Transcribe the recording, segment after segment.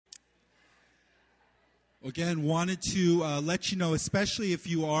Again, wanted to let you know, especially if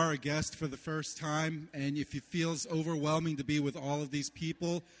you are a guest for the first time and if it feels overwhelming to be with all of these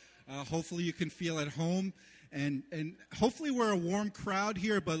people, hopefully you can feel at home. And hopefully we're a warm crowd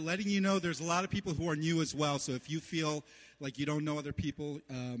here, but letting you know there's a lot of people who are new as well. So if you feel like you don't know other people,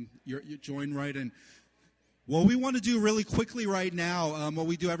 you join right in. What we want to do really quickly right now, what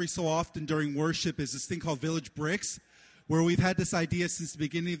we do every so often during worship is this thing called Village Bricks, where we've had this idea since the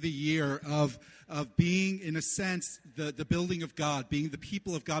beginning of the year of being, in a sense, the building of God, being the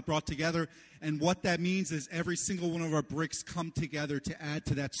people of God brought together. And what that means is every single one of our bricks come together to add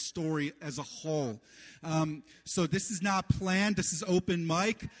to that story as a whole. So this is not planned. This is open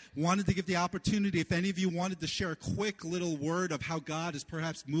mic. Wanted to give the opportunity, if any of you wanted to share a quick little word of how God is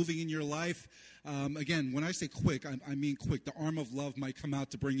perhaps moving in your life. Again, when I say quick, I mean quick. The arm of love might come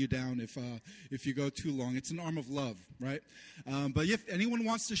out to bring you down if you go too long. It's an arm of love, right? But if anyone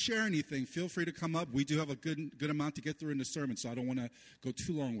wants to share anything, feel free to come up. We do have a good amount to get through in the sermon, so I don't want to go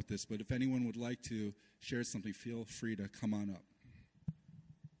too long with this. But if anyone would like to share something, feel free to come on up.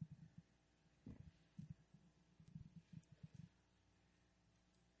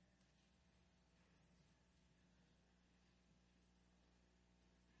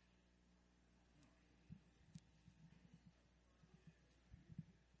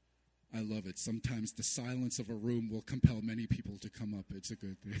 I love it. Sometimes the silence of a room will compel many people to come up. It's a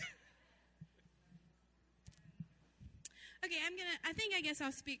good thing. Okay, I guess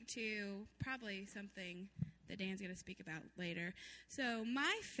I'll speak to probably something that Dan's going to speak about later. So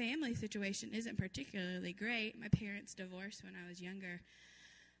my family situation isn't particularly great. My parents divorced when I was younger.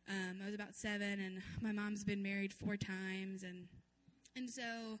 I was about 7, and my mom's been married 4 times, and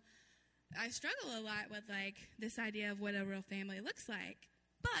so I struggle a lot with, like, this idea of what a real family looks like.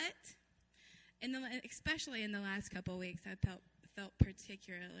 But especially in the last couple of weeks, I felt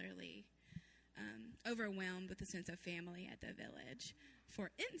particularly overwhelmed with the sense of family at the Village.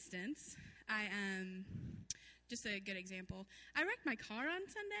 For instance, just a good example, I wrecked my car on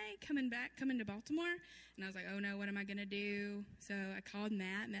Sunday coming to Baltimore, and I was like, oh no, what am I going to do? So I called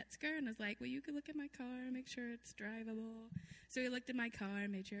Matt Metzger, and I was like, well, you could look at my car, make sure it's drivable. So he looked at my car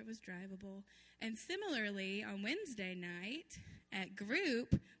and made sure it was drivable. And similarly, on Wednesday night at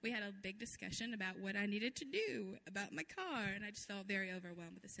group, we had a big discussion about what I needed to do about my car, and I just felt very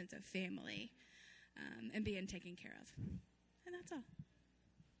overwhelmed with a sense of family and being taken care of. And that's all.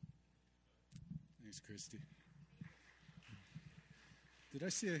 Thanks, Christy. Did I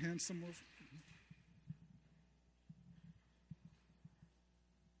see a hand somewhere?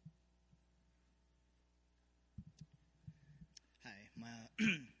 Hi,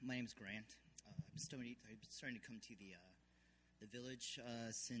 my name's Grant. I'm starting to come to the Village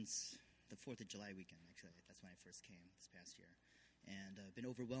since the 4th of July weekend. Actually, that's when I first came this past year, and I've been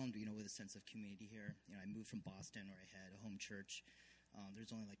overwhelmed, with a sense of community here. I moved from Boston, where I had a home church.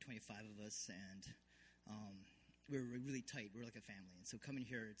 There's only like 25 of us, and we're really tight. We're like a family, and so coming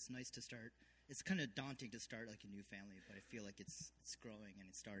here, it's nice to start. It's kind of daunting to start like a new family, but I feel like it's growing and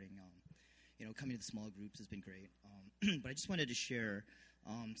it's starting. Coming to the small groups has been great. But I just wanted to share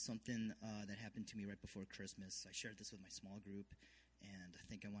something that happened to me right before Christmas. I shared this with my small group, and I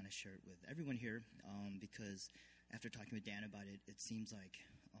think I want to share it with everyone here because after talking with Dan about it, it seems like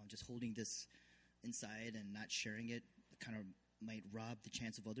just holding this inside and not sharing it kind of might rob the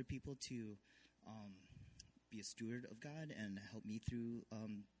chance of other people to be a steward of God and help me through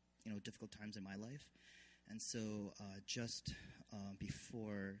difficult times in my life. And so just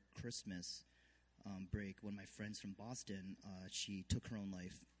before Christmas break, one of my friends from Boston, she took her own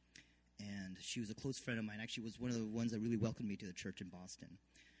life, and she was a close friend of mine. Actually was one of the ones that really welcomed me to the church in Boston,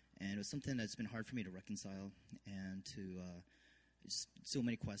 and it was something that's been hard for me to reconcile and to just so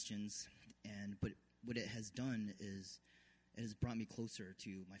many questions. But what it has done is it has brought me closer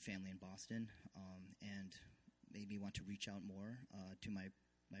to my family in Boston, and made me want to reach out more to my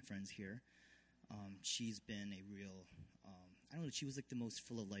friends here. She's been a real, she was like the most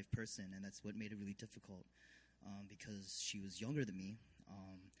full of life person, and that's what made it really difficult because she was younger than me.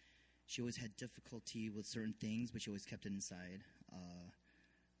 She always had difficulty with certain things, but she always kept it inside.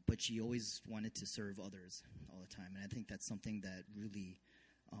 But she always wanted to serve others all the time, and I think that's something that really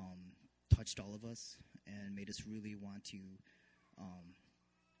touched all of us and made us really want to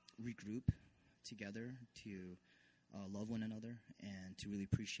regroup together to love one another and to really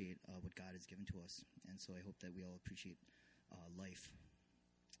appreciate what God has given to us. And so I hope that we all appreciate life.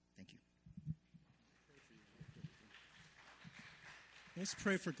 Thank you. Let's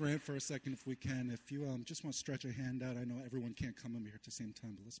pray for Grant for a second if we can. If you just want to stretch a hand out, I know everyone can't come in here at the same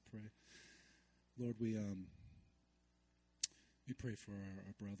time, but let's pray. Lord, we pray for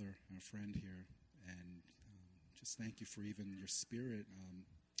our brother, our friend here, And just thank you for even your Spirit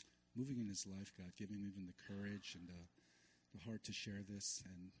moving in his life, God, giving him even the courage and the heart to share this.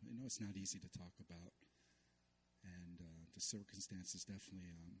 And it's not easy to talk about. And the circumstances definitely,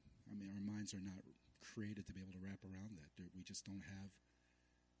 our minds are not created to be able to wrap around that. We just don't have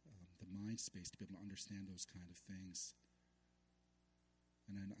the mind space to be able to understand those kind of things.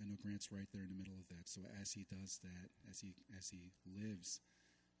 And I know Grant's right there in the middle of that. So as he does that, as he lives,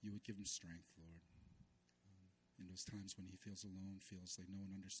 you would give him strength, Lord. In those times when he feels alone, feels like no one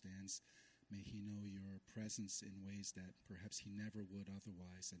understands, may he know your presence in ways that perhaps he never would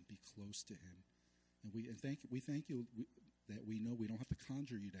otherwise, and be close to him. And we thank you that we know we don't have to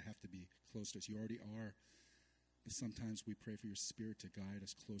conjure you to have to be close to us. You already are. But sometimes we pray for your Spirit to guide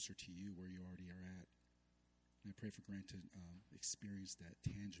us closer to you where you already are at. And I pray for Grant to experience that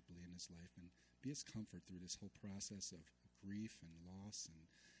tangibly in his life and be his comfort through this whole process of grief and loss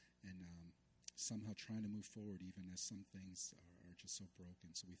and somehow trying to move forward even as some things are just so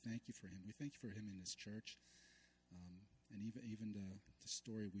broken. So we thank you for him. We thank you for him in his church. And even the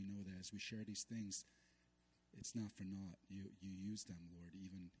story, we know that as we share these things, it's not for naught. You use them, Lord,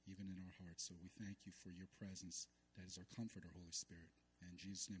 even in our hearts. So we thank you for your presence. That is our comforter, Holy Spirit. And in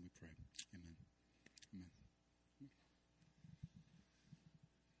Jesus' name we pray. Amen. Amen.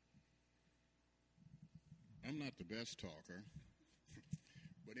 I'm not the best talker,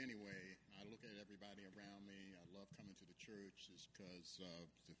 but anyway, I look at everybody around me. I love coming to the church just because of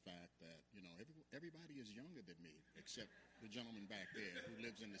the fact that, everybody is younger than me, except the gentleman back there who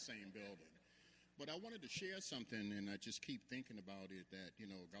lives in the same building. But I wanted to share something, and I just keep thinking about it, that,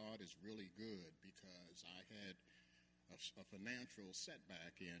 God is really good, because I had a financial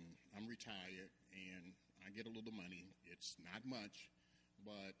setback, and I'm retired, and I get a little money. It's not much.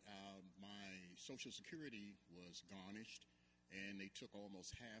 But my Social Security was garnished, and they took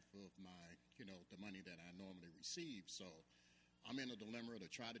almost half of my, the money that I normally receive. So I'm in a dilemma to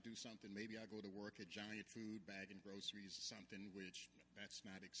try to do something. Maybe I go to work at Giant Food, bagging groceries or something, which that's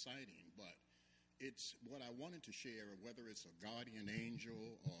not exciting. But it's what I wanted to share, whether it's a guardian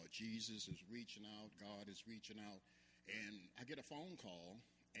angel or Jesus is reaching out, God is reaching out. And I get a phone call,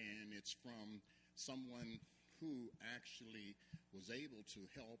 and it's from someone who actually was able to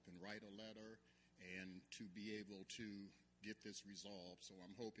help and write a letter and to be able to get this resolved. So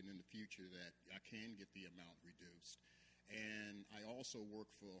I'm hoping in the future that I can get the amount reduced. And I also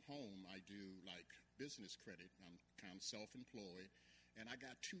work for home. I do like business credit. I'm kind of self-employed. And I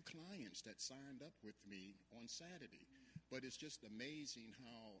got 2 clients that signed up with me on Saturday. But it's just amazing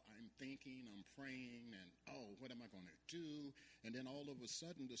how I'm thinking, I'm praying, and, what am I going to do? And then all of a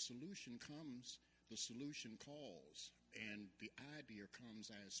sudden the solution comes. The solution calls, and the idea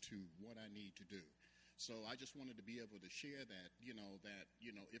comes as to what I need to do. So I just wanted to be able to share that,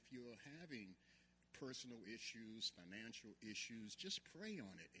 if you're having personal issues, financial issues, just pray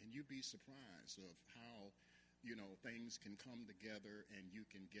on it, and you'd be surprised of how, things can come together and you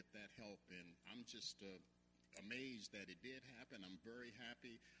can get that help. And I'm just amazed that it did happen. I'm very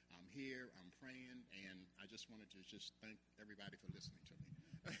happy. I'm here. I'm praying, and I just wanted to just thank everybody for listening to me.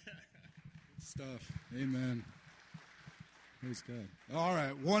 Stuff. Amen. Praise God. All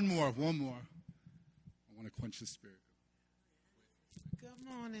right, one more. I want to quench the spirit. Good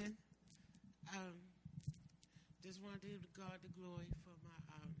morning. Just wanted to give God the glory for my.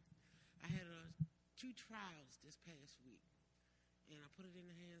 I had 2 trials this past week, and I put it in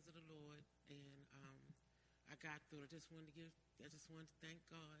the hands of the Lord, and I got through it. I just wanted to thank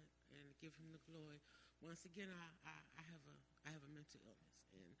God and give Him the glory. Once again, I have a mental illness,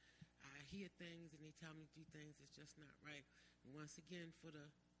 and I hear things and they tell me to do things that's just not right. And once again, for the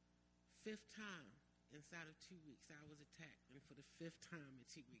 5th time inside of 2 weeks, I was attacked. And for the 5th time in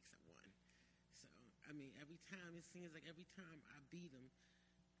 2 weeks, I won. So, every time, it seems like every time I beat them,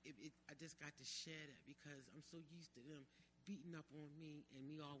 I just got to share that, because I'm so used to them beating up on me and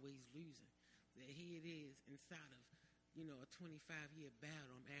me always losing. That here it is inside of, a 25-year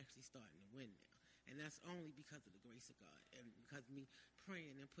battle, I'm actually starting to win now. And that's only because of the grace of God and because of me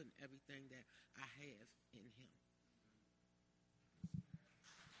praying and putting everything that I have in Him.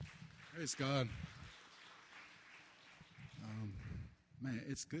 Praise God. Man,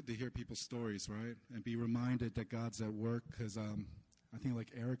 it's good to hear people's stories, right? And be reminded that God's at work, because I think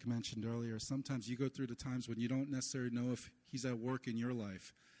like Eric mentioned earlier, sometimes you go through the times when you don't necessarily know if He's at work in your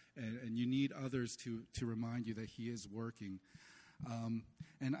life. And you need others to remind you that He is working.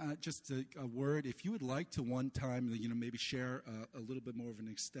 And just a word, if you would like to one time, maybe share a little bit more of an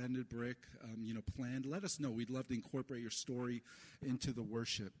extended break, planned, let us know. We'd love to incorporate your story into the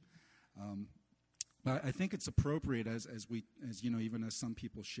worship. But I think it's appropriate, as even as some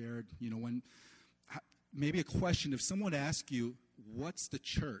people shared, when maybe a question, if someone asks you, what's the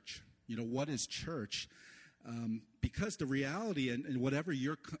church? What is church? Because the reality and whatever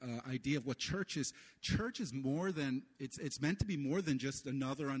your idea of what church is more than, it's meant to be more than just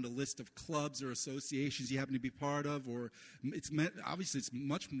another on the list of clubs or associations you happen to be part of, or it's meant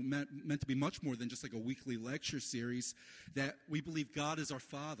to be much more than just like a weekly lecture series, that we believe God is our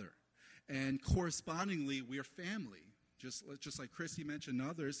Father. And correspondingly, we are family. Just like Christy mentioned and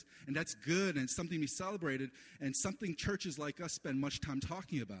others, and that's good and something to be celebrated and something churches like us spend much time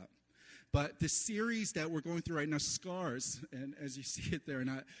talking about. But the series that we're going through right now, Scars, and as you see it there,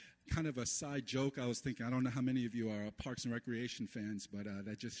 and kind of a side joke, I was thinking, I don't know how many of you are Parks and Recreation fans, but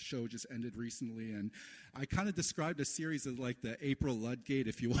that show just ended recently, and I kind of described the series as like the April Ludgate,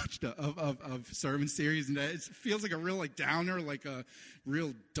 if you watched of sermon series, and it feels like a real like downer, like a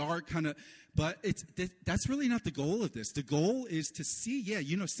real dark kind of, but that's really not the goal of this. The goal is to see,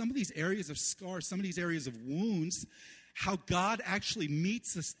 some of these areas of scars, some of these areas of wounds, how God actually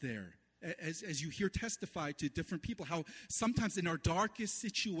meets us there. As you hear testify to different people, how sometimes in our darkest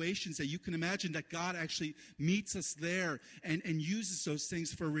situations that you can imagine that God actually meets us there and uses those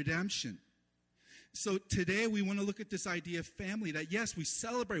things for redemption. So today we want to look at this idea of family, that yes, we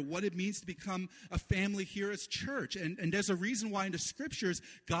celebrate what it means to become a family here as church. And there's a reason why in the scriptures,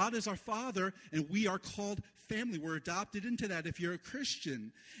 God is our Father and we are called family. We're adopted into that if you're a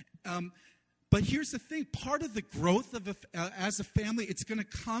Christian. But here's the thing, part of the growth of as a family, it's going to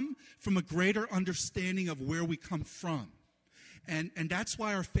come from a greater understanding of where we come from. And that's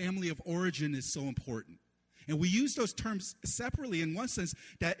why our family of origin is so important. And we use those terms separately in one sense,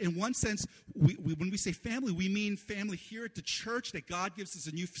 that in one sense, when we say family, we mean family here at the church, that God gives us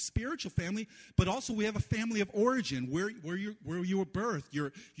a new spiritual family, but also we have a family of origin, where you were birthed,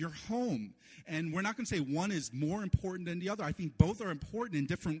 your home. And we're not going to say one is more important than the other. I think both are important in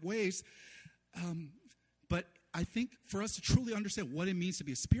different ways. But I think for us to truly understand what it means to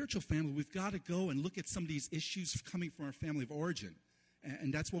be a spiritual family, we've got to go and look at some of these issues coming from our family of origin.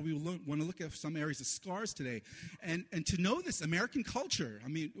 And that's what we want to look at, some areas of scars today. And to know this American culture, I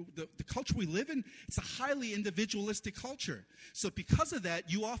mean, the culture we live in, it's a highly individualistic culture. So because of that,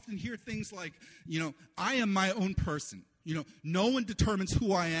 you often hear things like, I am my own person. No one determines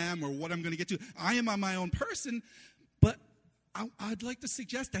who I am or what I'm going to get to. I am my own person. But I'd like to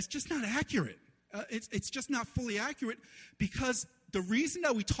suggest that's just not accurate. It's just not fully accurate, because the reason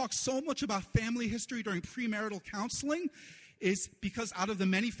that we talk so much about family history during premarital counseling is because out of the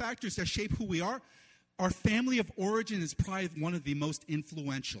many factors that shape who we are, our family of origin is probably one of the most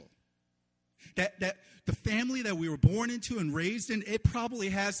influential. That the family that we were born into and raised in, it probably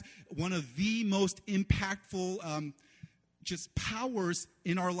has one of the most impactful just powers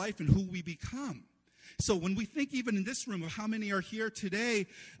in our life and who we become. So when we think even in this room of how many are here today,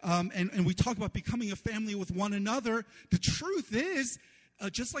 and we talk about becoming a family with one another, the truth is,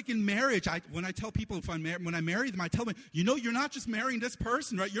 just like in marriage, when I tell people when I marry them, I tell them, you're not just marrying this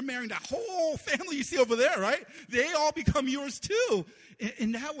person, right? You're marrying that whole family you see over there, right? They all become yours too.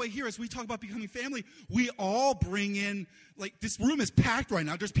 In that way here, as we talk about becoming family, we all bring in, like this room is packed right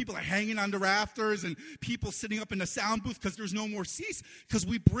now. There's people that are hanging on the rafters and people sitting up in the sound booth because there's no more seats, because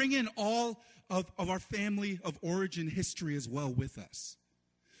we bring in all of our family of origin history as well with us.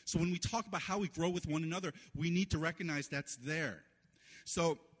 So when we talk about how we grow with one another, we need to recognize that's there.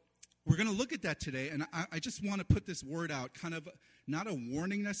 So we're going to look at that today, and I just want to put this word out, kind of not a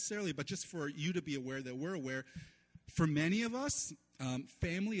warning necessarily, but just for you to be aware that we're aware. For many of us,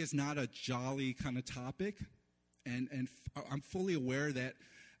 family is not a jolly kind of topic, and I'm fully aware that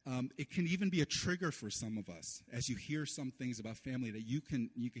it can even be a trigger for some of us as you hear some things about family, that you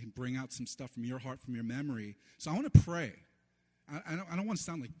can bring out some stuff from your heart, from your memory. So I want to pray. I don't want to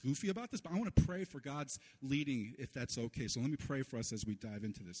sound like goofy about this, but I want to pray for God's leading, if that's okay. So let me pray for us as we dive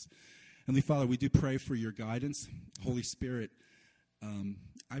into this. Heavenly Father, we do pray for your guidance. Holy Spirit,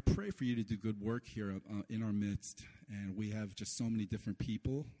 I pray for you to do good work here in our midst. And we have just so many different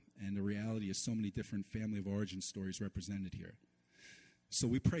people, and the reality is so many different family of origin stories represented here. So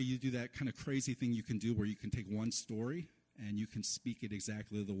we pray you do that kind of crazy thing you can do where you can take one story and you can speak it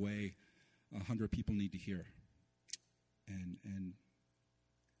exactly the way 100 people need to hear. And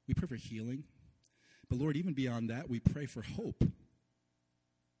we pray for healing. But Lord, even beyond that, we pray for hope.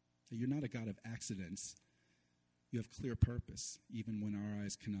 That you're not a God of accidents. You have clear purpose, even when our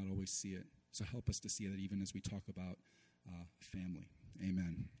eyes cannot always see it. So help us to see that even as we talk about family.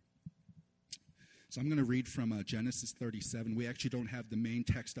 Amen. So I'm going to read from Genesis 37. We actually don't have the main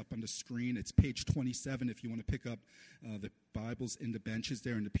text up on the screen. It's page 27 if you want to pick up the Bibles in the benches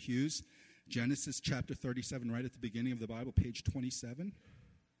there in the pews. Genesis chapter 37, right at the beginning of the Bible, page 27.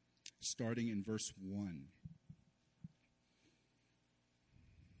 starting in verse 1.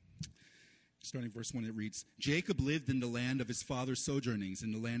 Starting verse 1, it reads, Jacob lived in the land of his father's sojournings,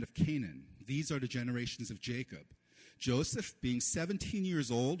 in the land of Canaan. These are the generations of Jacob. Joseph, being 17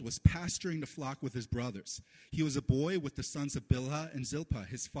 years old, was pasturing the flock with his brothers. He was a boy with the sons of Bilhah and Zilpah,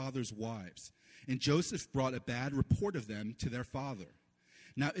 his father's wives. And Joseph brought a bad report of them to their father.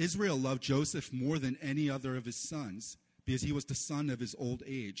 Now Israel loved Joseph more than any other of his sons, because he was the son of his old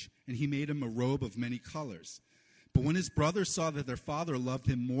age, and he made him a robe of many colors. But when his brothers saw that their father loved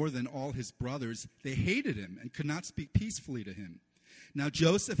him more than all his brothers, they hated him and could not speak peacefully to him. Now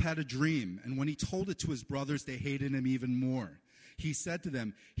Joseph had a dream, and when he told it to his brothers, they hated him even more. He said to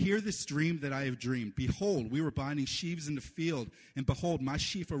them, Hear this dream that I have dreamed. Behold, we were binding sheaves in the field, and behold, my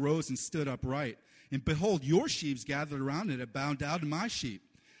sheaf arose and stood upright. And behold, your sheaves gathered around it and bowed down to my sheep.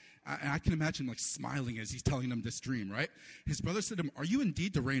 I can imagine like smiling as he's telling them this dream, right? His brother said to him, Are you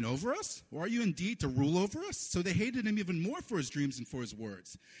indeed to reign over us? Or are you indeed to rule over us? So they hated him even more for his dreams and for his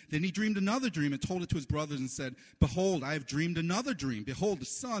words. Then he dreamed another dream and told it to his brothers and said, Behold, I have dreamed another dream. Behold, the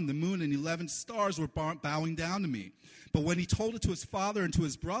sun, the moon, and 11 stars were bowing down to me. But when he told it to his father and to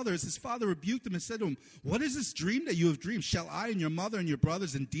his brothers, his father rebuked him and said to him, What is this dream that you have dreamed? Shall I and your mother and your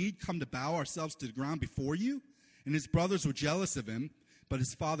brothers indeed come to bow ourselves to the ground before you? And his brothers were jealous of him. But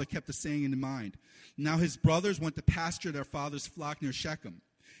his father kept the saying in mind. Now his brothers went to pasture their father's flock near Shechem.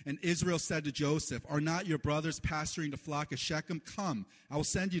 And Israel said to Joseph, Are not your brothers pasturing the flock at Shechem? Come, I will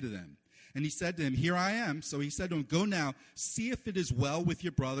send you to them. And he said to him, Here I am. So he said to him, Go now, see if it is well with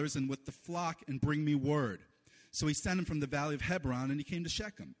your brothers and with the flock, and bring me word. So he sent him from the valley of Hebron, and he came to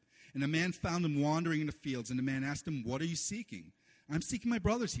Shechem. And a man found him wandering in the fields, and the man asked him, What are you seeking? I'm seeking my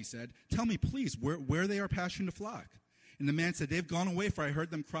brothers, he said. Tell me, please, where they are pasturing the flock. And the man said, They've gone away, for I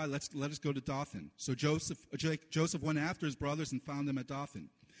heard them cry, let us go to Dothan. So Joseph went after his brothers and found them at Dothan.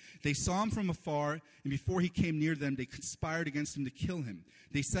 They saw him from afar, and before he came near them, they conspired against him to kill him.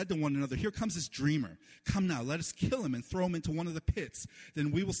 They said to one another, Here comes this dreamer. Come now, let us kill him and throw him into one of the pits.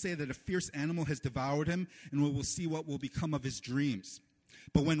 Then we will say that a fierce animal has devoured him, and we will see what will become of his dreams.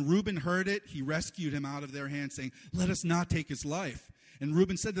 But when Reuben heard it, he rescued him out of their hands, saying, Let us not take his life. And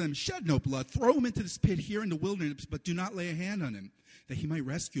Reuben said to them, Shed no blood, throw him into this pit here in the wilderness, but do not lay a hand on him, that he might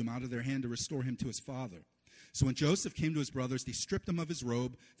rescue him out of their hand to restore him to his father. So when Joseph came to his brothers, they stripped him of his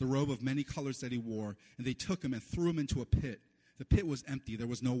robe, the robe of many colors that he wore, and they took him and threw him into a pit. The pit was empty, there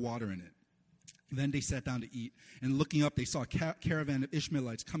was no water in it. Then they sat down to eat, and looking up, they saw a caravan of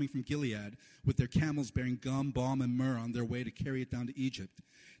Ishmaelites coming from Gilead with their camels bearing gum, balm, and myrrh on their way to carry it down to Egypt.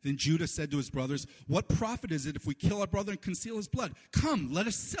 Then Judah said to his brothers, What profit is it if we kill our brother and conceal his blood? Come, let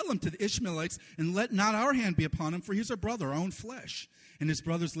us sell him to the Ishmaelites, and let not our hand be upon him, for he is our brother, our own flesh. And his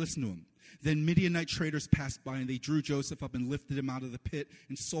brothers listened to him. Then Midianite traders passed by, and they drew Joseph up and lifted him out of the pit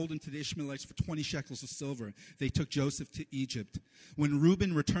and sold him to the Ishmaelites for 20 shekels of silver. They took Joseph to Egypt. When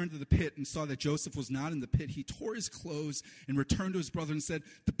Reuben returned to the pit and saw that Joseph was not in the pit, he tore his clothes and returned to his brother and said,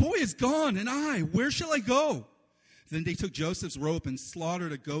 The boy is gone, and where shall I go? Then they took Joseph's robe and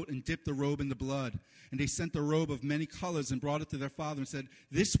slaughtered a goat and dipped the robe in the blood. And they sent the robe of many colors and brought it to their father and said,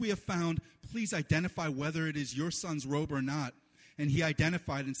 This we have found. Please identify whether it is your son's robe or not. And he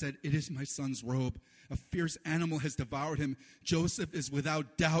identified and said, It is my son's robe. A fierce animal has devoured him. Joseph is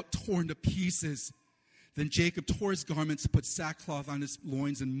without doubt torn to pieces. Then Jacob tore his garments, put sackcloth on his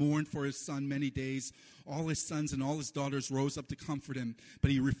loins, and mourned for his son many days. All his sons and all his daughters rose up to comfort him.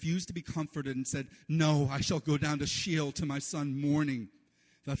 But he refused to be comforted and said, No, I shall go down to Sheol to my son mourning.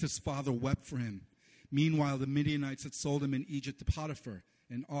 Thus his father wept for him. Meanwhile, the Midianites had sold him in Egypt to Potiphar,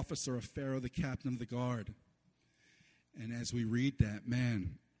 an officer of Pharaoh, the captain of the guard. And as we read that,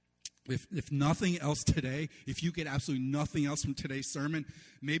 man, if nothing else today, if you get absolutely nothing else from today's sermon,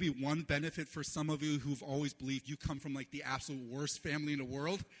 maybe one benefit for some of you who've always believed you come from like the absolute worst family in the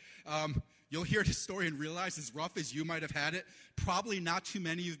world, you'll hear this story and realize as rough as you might have had it, probably not too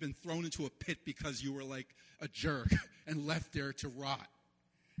many of you have been thrown into a pit because you were like a jerk and left there to rot.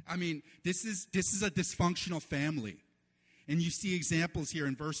 I mean, this is a dysfunctional family. And you see examples here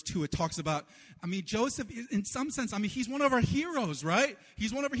in verse 2. It talks about, Joseph, in some sense, he's one of our heroes, right?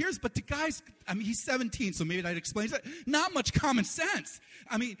 He's one of our heroes. But the guy's, he's 17, so maybe that explains it. Not much common sense.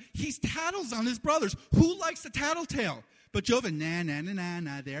 He's tattles on his brothers. Who likes the tattletale? But Joseph,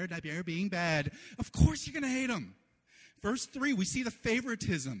 they're being bad. Of course you're going to hate him. Verse 3, we see the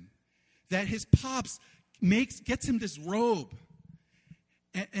favoritism that his pops gets him this robe.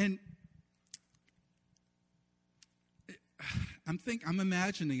 And I'm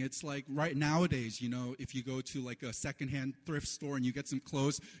imagining it's like right nowadays, you know, if you go to like a secondhand thrift store and you get some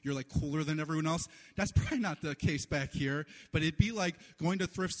clothes, you're like cooler than everyone else. That's probably not the case back here. But it'd be like going to a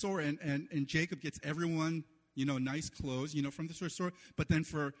thrift store and Jacob gets everyone, you know, nice clothes, you know, from the thrift store. But then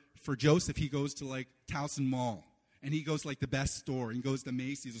for Joseph, he goes to like Towson Mall. And he goes like the best store, and he goes to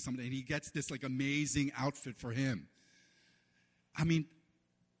Macy's or something, and he gets this like amazing outfit for him. I mean,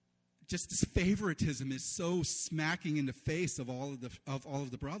 just this favoritism is so smacking in the face of all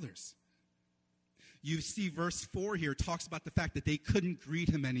of the brothers. You see verse 4 here talks about the fact that they couldn't greet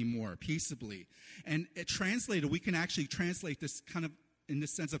him anymore peaceably. And it translated, we can actually translate this kind of in the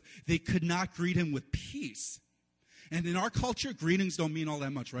sense of they could not greet him with peace. And in our culture, greetings don't mean all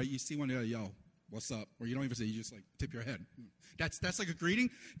that much, right? You see one, yo, what's up? Or you don't even say, you just like tip your head. That's like a greeting.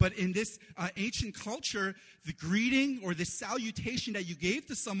 But in this ancient culture, the greeting or the salutation that you gave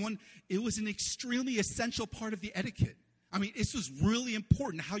to someone, it was an extremely essential part of the etiquette. I mean, this was really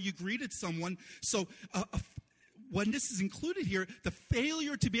important, how you greeted someone. So when this is included here, the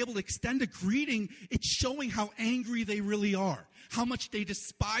failure to be able to extend a greeting, it's showing how angry they really are, how much they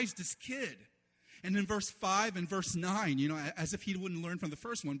despise this kid. And in verse 5 and verse 9, you know, as if he wouldn't learn from the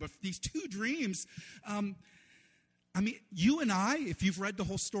first one, but these two dreams, I mean, you and I, if you've read the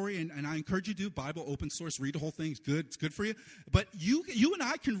whole story, and I encourage you to do, Bible, open source, read the whole thing. It's good for you. But you and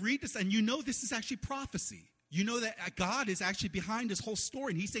I can read this, and you know this is actually prophecy. You know that God is actually behind this whole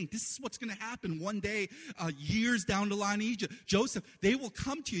story, and he's saying this is what's going to happen one day, years down the line in Egypt. Joseph, they will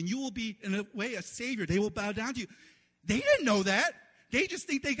come to you, and you will be, in a way, a savior. They will bow down to you. They didn't know that. They just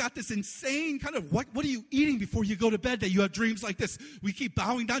think they got this insane kind of, what are you eating before you go to bed that you have dreams like this? We keep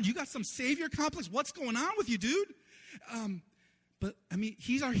bowing down. You got some savior complex? What's going on with you, dude? But, I mean,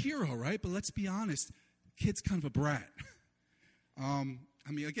 he's our hero, right? But let's be honest. Kid's kind of a brat. I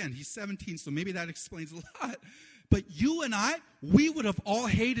mean, again, he's 17, so maybe that explains a lot. But you and I, we would have all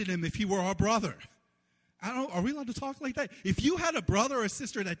hated him if he were our brother. Are we allowed to talk like that? If you had a brother or a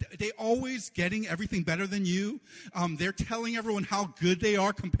sister that they always getting everything better than you, they're telling everyone how good they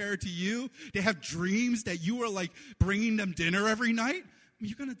are compared to you, they have dreams that you are like bringing them dinner every night, I mean,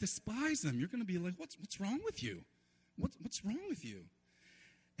 you're going to despise them. You're going to be like, what's wrong with you? What's wrong with you?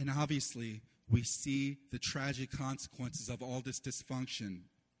 And obviously, we see the tragic consequences of all this dysfunction.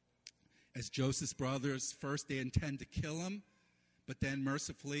 As Joseph's brothers, first they intend to kill him, but then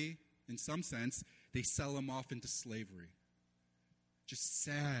mercifully, in some sense, they sell him off into slavery. Just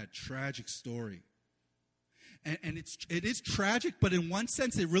sad, tragic story. And it is tragic, but in one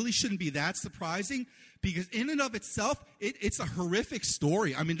sense, it really shouldn't be that surprising because in and of itself, it's a horrific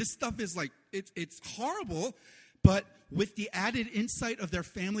story. I mean, this stuff is like, it's horrible, but with the added insight of their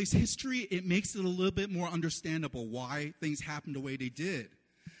family's history, it makes it a little bit more understandable why things happened the way they did.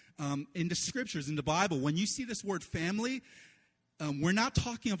 In the scriptures, in the Bible, when you see this word family, we're not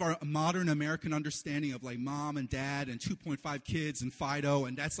talking of our modern American understanding of like mom and dad and 2.5 kids and Fido,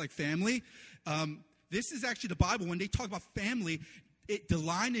 and that's like family. This is actually the Bible. When they talk about family, the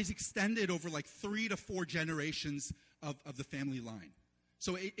line is extended over like 3 to 4 generations of the family line.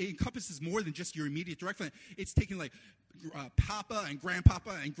 So it encompasses more than just your immediate direct family. It's taking like Papa and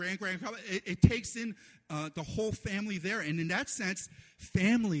Grandpapa and Grandpapa. It takes in the whole family there. And in that sense,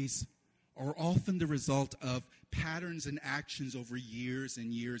 families are often the result of patterns and actions over years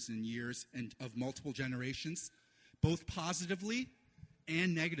and years and years and of multiple generations, both positively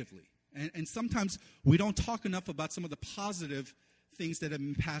and negatively. And sometimes we don't talk enough about some of the positive things that have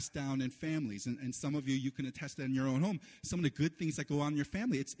been passed down in families. And some of you can attest that in your own home. Some of the good things that go on in your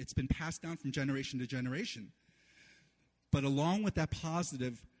family, it's been passed down from generation to generation. But along with that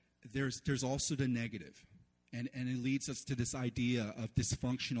positive, there's also the negative. And it leads us to this idea of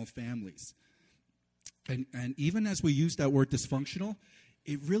dysfunctional families. And even as we use that word dysfunctional,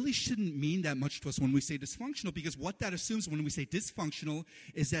 it really shouldn't mean that much to us when we say dysfunctional, because what that assumes when we say dysfunctional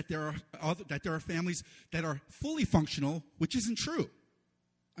is that there are families that are fully functional, which isn't true.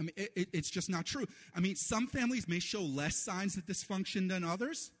 I mean, it's just not true. I mean, some families may show less signs of dysfunction than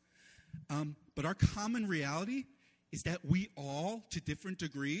others, but our common reality is that we all, to different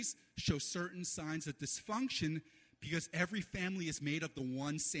degrees, show certain signs of dysfunction because every family is made of the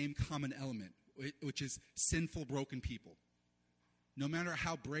one same common element, which is sinful, broken people. No matter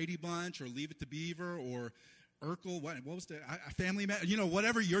how Brady Bunch or Leave It to Beaver or Urkel, what was the family,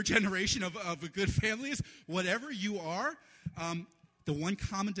 whatever your generation of a good family is, whatever you are, the one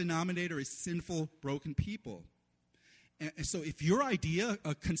common denominator is sinful, broken people. And so if your idea,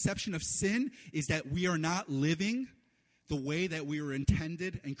 a conception of sin, is that we are not living the way that we were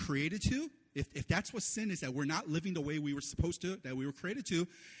intended and created to, if that's what sin is, that we're not living the way we were supposed to, that we were created to,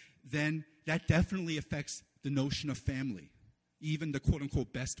 then that definitely affects the notion of family. even the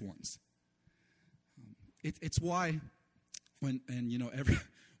quote-unquote best ones. It's why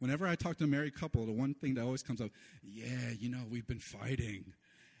whenever I talk to a married couple, the one thing that always comes up, we've been fighting.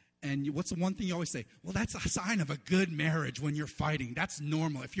 And what's the one thing you always say? Well, that's a sign of a good marriage when you're fighting. That's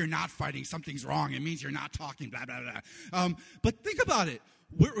normal. If you're not fighting, something's wrong. It means you're not talking, blah, blah, blah. But think about it.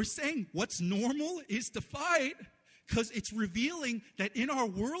 We're saying what's normal is to fight because it's revealing that in our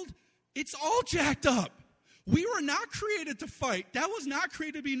world, it's all jacked up. We were not created to fight. That was not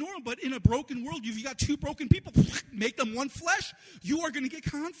created to be normal. But in a broken world, if you got two broken people, make them one flesh, you are going to get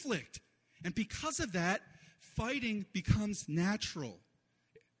conflict. And because of that, fighting becomes natural.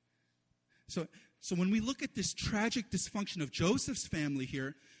 So when we look at this tragic dysfunction of Joseph's family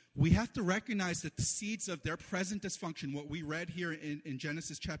here, we have to recognize that the seeds of their present dysfunction, what we read here in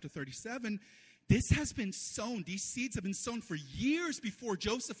Genesis chapter 37, this has been sown. These seeds have been sown for years before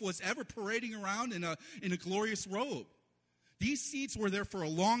Joseph was ever parading around in a glorious robe. These seeds were there for a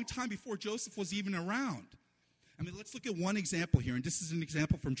long time before Joseph was even around. I mean, let's look at one example here, and this is an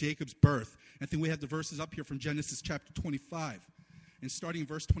example from Jacob's birth. I think we have the verses up here from Genesis chapter 25, and starting in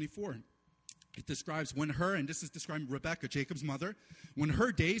verse 24. It describes and this is describing Rebekah, Jacob's mother, when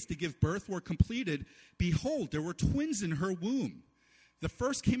her days to give birth were completed, behold, there were twins in her womb. The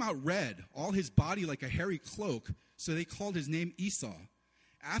first came out red, all his body like a hairy cloak, so they called his name Esau.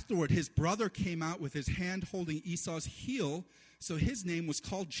 Afterward, his brother came out with his hand holding Esau's heel, so his name was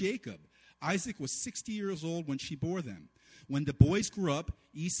called Jacob. Isaac was 60 years old when she bore them. When the boys grew up,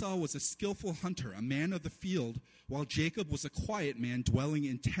 Esau was a skillful hunter, a man of the field, while Jacob was a quiet man dwelling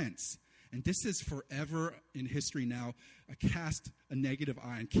in tents. And this is forever in history now a negative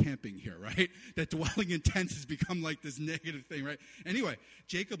eye on camping here, right? That dwelling in tents has become like this negative thing, right? Anyway,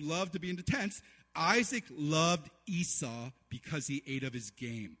 Jacob loved to be in the tents. Isaac loved Esau because he ate of his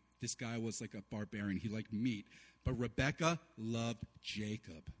game. This guy was like a barbarian. He liked meat. But Rebekah loved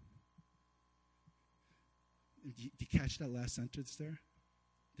Jacob. Did you catch that last sentence there?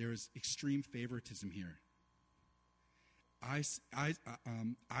 There is extreme favoritism here.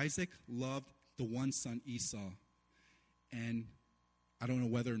 Isaac loved the one son Esau, and I don't know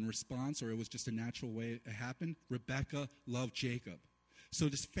whether in response or it was just a natural way it happened, Rebekah loved Jacob. So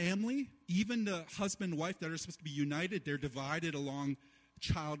this family, even the husband and wife that are supposed to be united, they're divided along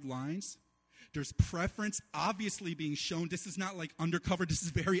child lines. There's preference obviously being shown. This is not like undercover. This is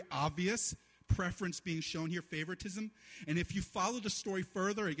very obvious. Preference being shown here, favoritism. And if you follow the story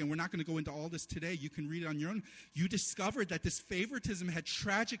further, again, we're not going to go into all this today. You can read it on your own. You discovered that this favoritism had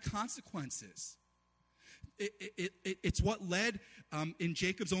tragic consequences. It's what led in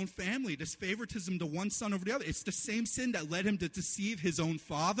Jacob's own family, this favoritism to one son over the other. It's the same sin that led him to deceive his own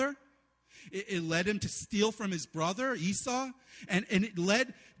father. It led him to steal from his brother, Esau. And it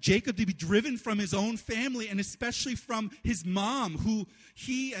led Jacob to be driven from his own family, and especially from his mom, who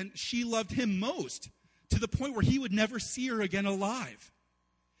she loved him most, to the point where he would never see her again alive.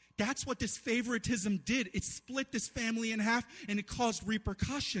 That's what this favoritism did. It split this family in half, and it caused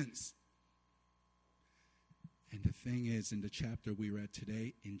repercussions. And the thing is, in the chapter we read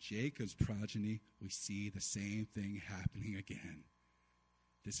today, in Jacob's progeny, we see the same thing happening again.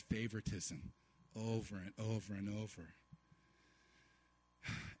 This favoritism over and over and over.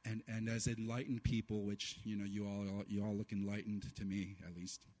 And as enlightened people, which, you all look enlightened to me, at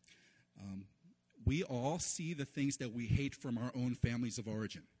least, we all see the things that we hate from our own families of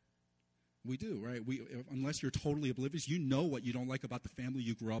origin. We do, right? Unless you're totally oblivious, you know what you don't like about the family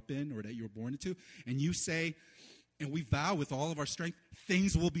you grew up in or that you were born into, and you say, and we vow with all of our strength,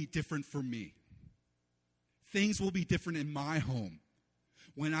 things will be different for me. Things will be different in my home.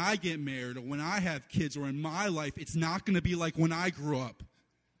 When I get married or when I have kids or in my life, it's not going to be like when I grew up.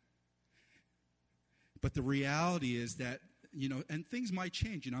 But the reality is that, and things might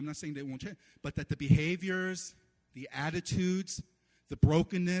change. I'm not saying they won't change, but that the behaviors, the attitudes, the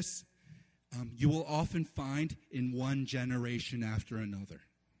brokenness, you will often find in one generation after another.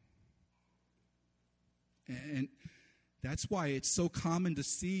 And that's why it's so common to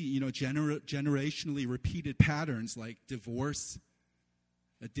see, generationally repeated patterns like divorce,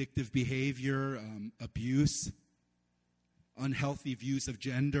 addictive behavior, abuse, unhealthy views of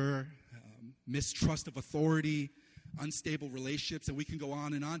gender, mistrust of authority, unstable relationships, and we can go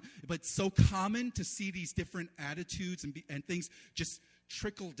on and on. But it's so common to see these different attitudes and things just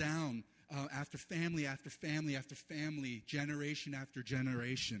trickle down after family after family after family, generation after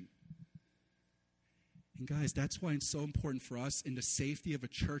generation. And guys, that's why it's so important for us in the safety of a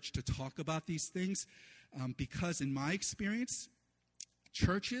church to talk about these things, because in my experience,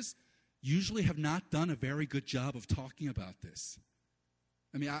 churches usually have not done a very good job of talking about this.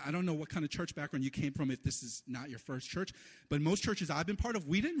 I mean, I don't know what kind of church background you came from if this is not your first church, but most churches I've been part of,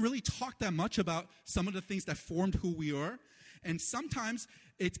 we didn't really talk that much about some of the things that formed who we are. And sometimes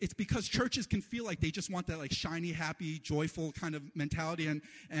it's because churches can feel like they just want that like shiny, happy, joyful kind of mentality and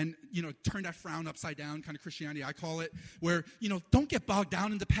turn that frown upside down kind of Christianity, I call it, where, don't get bogged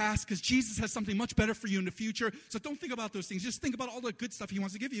down in the past because Jesus has something much better for you in the future. So don't think about those things. Just think about all the good stuff he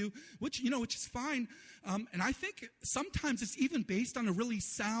wants to give you, which is fine. And I think sometimes it's even based on a really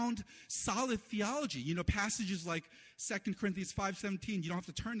sound, solid theology. Passages like 2 Corinthians 5:17, you don't have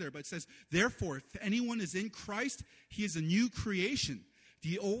to turn there, but it says, therefore, if anyone is in Christ, he is a new creation.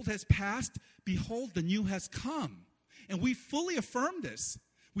 The old has passed, behold, the new has come. And we fully affirm this.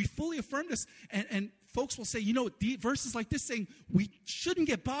 We fully affirm this. And folks will say, verses like this saying, we shouldn't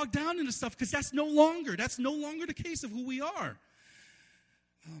get bogged down into stuff because that's no longer the case of who we are.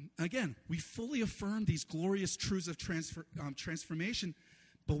 Again, we fully affirm these glorious truths of transformation,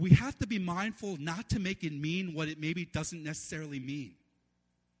 but we have to be mindful not to make it mean what it maybe doesn't necessarily mean.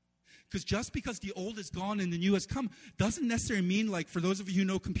 Because just because the old is gone and the new has come doesn't necessarily mean, like, for those of you who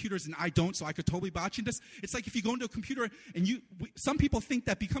know computers, and I don't, so I could totally botch in this, it's like if you go into a computer and some people think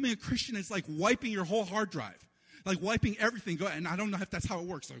that becoming a Christian is like wiping your whole hard drive. Like wiping everything. And I don't know if that's how it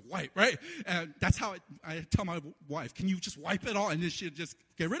works. Like wipe, right? And that's how I tell my wife, can you just wipe it all? And then she'll just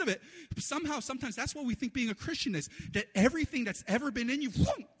get rid of it. But sometimes that's what we think being a Christian is. That everything that's ever been in you,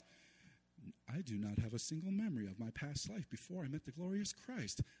 whoom, I do not have a single memory of my past life before I met the glorious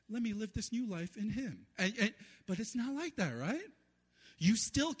Christ. Let me live this new life in him. But it's not like that, right? You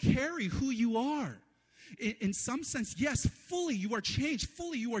still carry who you are. In some sense, yes, fully you are changed,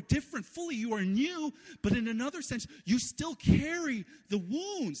 fully you are different, fully you are new, but in another sense, you still carry the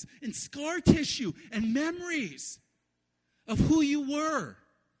wounds and scar tissue and memories of who you were.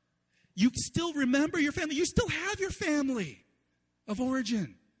 You still remember your family. You still have your family of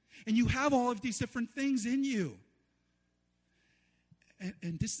origin. And you have all of these different things in you.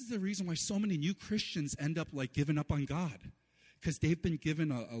 And this is the reason why so many new Christians end up like giving up on God. Because they've been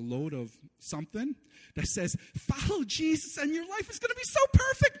given a load of something that says, follow Jesus and your life is going to be so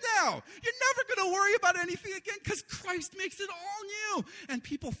perfect now. You're never going to worry about anything again because Christ makes it all new. And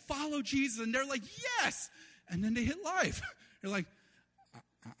people follow Jesus and they're like, yes. And then they hit life. They're like,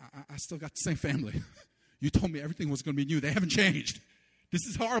 I still got the same family. You told me everything was going to be new. They haven't changed. This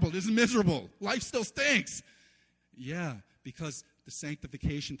is horrible. This is miserable. Life still stinks. Yeah, because the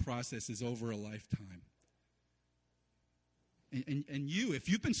sanctification process is over a lifetime. And you, if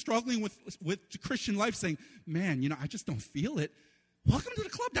you've been struggling with the Christian life saying, man, I just don't feel it, welcome to the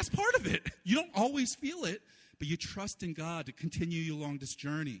club. That's part of it. You don't always feel it, but you trust in God to continue you along this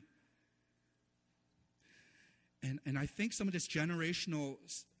journey. And I think some of this generational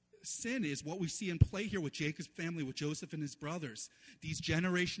sin is what we see in play here with Jacob's family, with Joseph and his brothers. These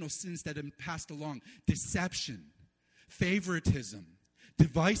generational sins that have been passed along. Deception, favoritism,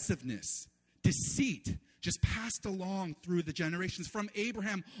 divisiveness, deceit, just passed along through the generations from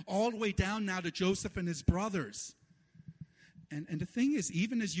Abraham all the way down now to Joseph and his brothers. And the thing is,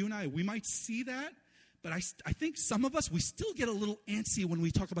 even as you and I, we might see that, but I think some of us, we still get a little antsy when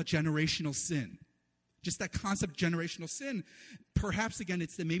we talk about generational sin. Just that concept of generational sin. Perhaps, again,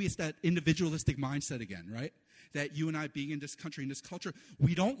 maybe it's that individualistic mindset again, right? That you and I, being in this country, in this culture,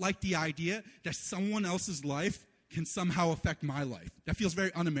 we don't like the idea that someone else's life can somehow affect my life. That feels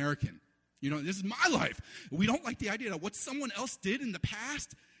very un-American. This is my life. We don't like the idea that what someone else did in the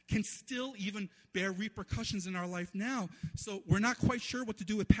past can still even bear repercussions in our life now. So we're not quite sure what to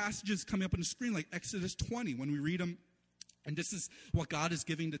do with passages coming up on the screen like Exodus 20 when we read them. And this is what God is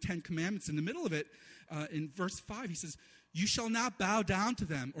giving the 10 Commandments. In the middle of it, in verse 5, he says, you shall not bow down to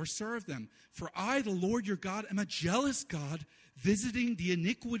them or serve them. For I, the Lord your God, am a jealous God, visiting the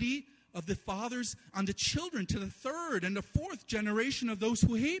iniquity of the fathers on the children to the third and the fourth generation of those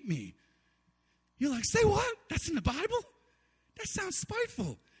who hate me. You're like, say what? That's in the Bible? That sounds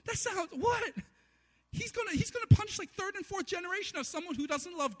spiteful. That sounds, what? He's gonna punish like third and fourth generation of someone who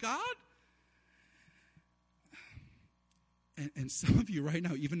doesn't love God? And some of you right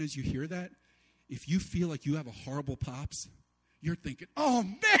now, even as you hear that, if you feel like you have a horrible pops, you're thinking, oh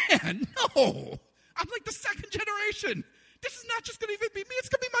man, no. I'm like the second generation. This is not just going to even be me, it's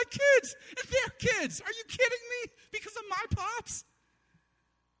going to be my kids and their kids. Are you kidding me? Because of my pops?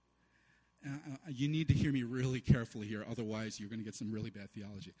 You need to hear me really carefully here, otherwise you're going to get some really bad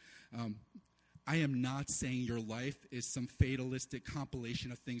theology. I am not saying your life is some fatalistic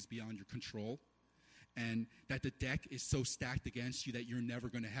compilation of things beyond your control, and that the deck is so stacked against you that you're never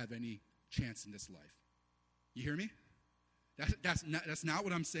going to have any chance in this life. You hear me? That's not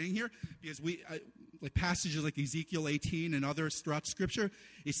what I'm saying here, because like passages like Ezekiel 18 and others throughout Scripture,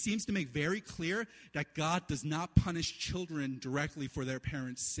 it seems to make very clear that God does not punish children directly for their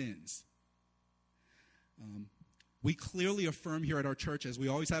parents' sins. We clearly affirm here at our church, as we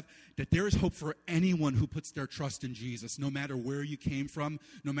always have, that there is hope for anyone who puts their trust in Jesus, no matter where you came from,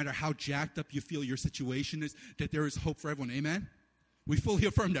 no matter how jacked up you feel your situation is, that there is hope for everyone. Amen? We fully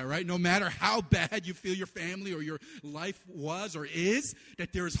affirm that, right? No matter how bad you feel your family or your life was or is,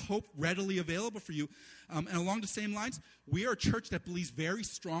 that there is hope readily available for you. And along the same lines, we are a church that believes very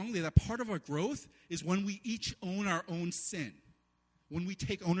strongly that part of our growth is when we each own our own sin. When we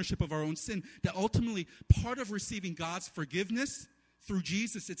take ownership of our own sin, that ultimately part of receiving God's forgiveness through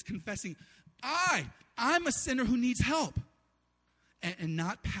Jesus, it's confessing, I'm a sinner who needs help. And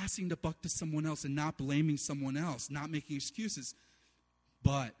not passing the buck to someone else and not blaming someone else, not making excuses.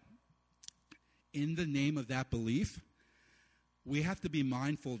 But in the name of that belief, we have to be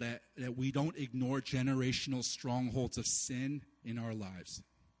mindful that we don't ignore generational strongholds of sin in our lives.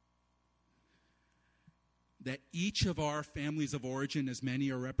 That each of our families of origin, as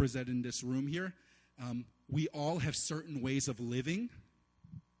many are represented in this room here, we all have certain ways of living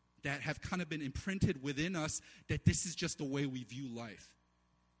that have kind of been imprinted within us, that this is just the way we view life,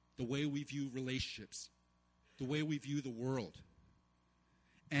 the way we view relationships, the way we view the world.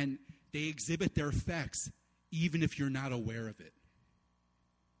 And they exhibit their effects even if you're not aware of it.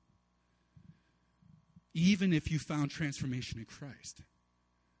 Even if you found transformation in Christ.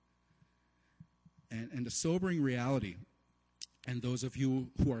 And the sobering reality, and those of you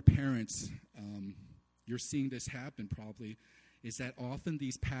who are parents, you're seeing this happen probably, is that often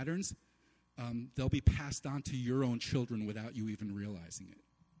these patterns, they'll be passed on to your own children without you even realizing it.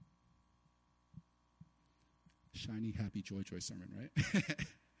 Shiny, happy, joy sermon, right?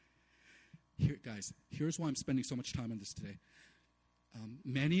 Here, guys, here's why I'm spending so much time on this today.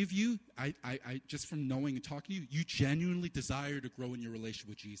 Many of you, I just from knowing and talking to you, you genuinely desire to grow in your relationship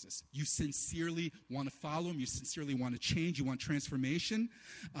with Jesus. You sincerely want to follow him. You sincerely want to change. You want transformation.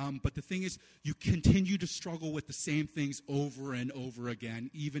 But the thing is, you continue to struggle with the same things over and over again,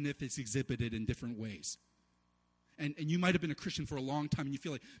 even if it's exhibited in different ways. And you might have been a Christian for a long time, and you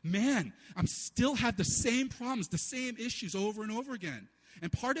feel like, man, I'm still have the same problems, the same issues over and over again. And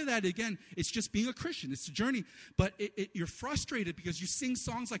part of that, again, it's just being a Christian. It's a journey. But you're frustrated because you sing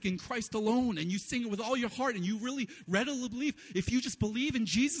songs like In Christ Alone, and you sing it with all your heart, and you really readily believe if you just believe in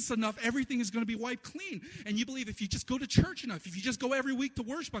Jesus enough, everything is going to be wiped clean. And you believe if you just go to church enough, if you just go every week to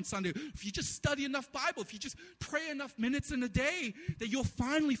worship on Sunday, if you just study enough Bible, if you just pray enough minutes in a day, that you'll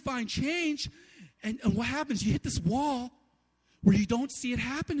finally find change. And what happens? You hit this wall where you don't see it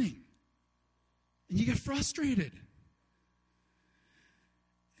happening. And you get frustrated.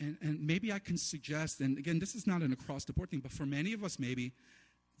 And maybe I can suggest, and again, this is not an across-the-board thing, but for many of us maybe,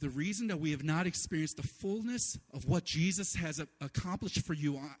 the reason that we have not experienced the fullness of what Jesus has accomplished for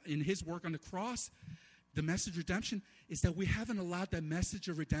you in his work on the cross, the message of redemption, is that we haven't allowed that message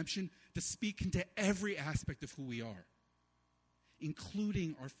of redemption to speak into every aspect of who we are,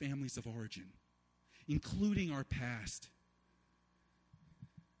 including our families of origin, including our past.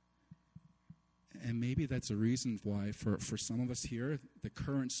 And maybe that's a reason why, for some of us here, the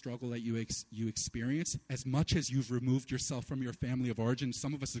current struggle that you experience, as much as you've removed yourself from your family of origin,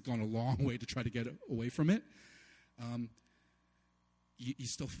 some of us have gone a long way to try to get away from it, you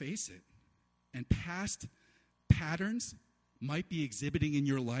still face it. And past patterns might be exhibiting in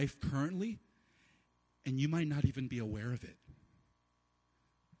your life currently, and you might not even be aware of it.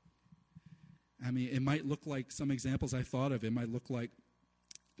 I mean, it might look like some examples I thought of. It might look like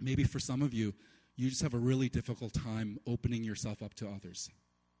maybe for some of you, you just have a really difficult time opening yourself up to others.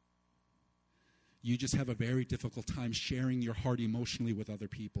 You just have a very difficult time sharing your heart emotionally with other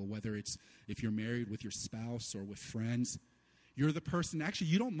people, whether it's if you're married with your spouse or with friends. You're the person, actually,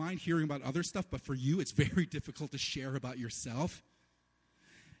 you don't mind hearing about other stuff, but for you, it's very difficult to share about yourself.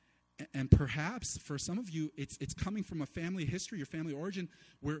 And perhaps for some of you, it's coming from a family history, your family origin,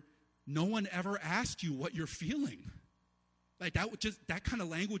 where no one ever asked you what you're feeling. Like that kind of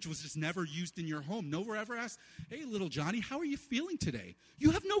language was just never used in your home. No one ever asked, hey, little Johnny, how are you feeling today? You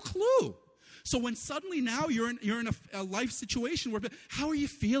have no clue. So when suddenly now you're in a life situation where, how are you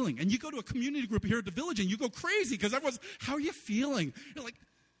feeling? And you go to a community group here at the village and you go crazy because everyone's, how are you feeling? You're like,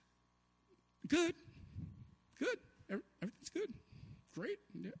 good, everything's good, great,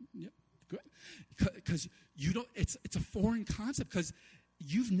 yeah, good. Because you don't. It's a foreign concept because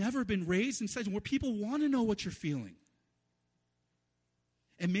you've never been raised in such where people want to know what you're feeling.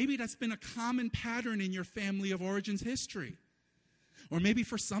 And maybe that's been a common pattern in your family of origin's history. Or maybe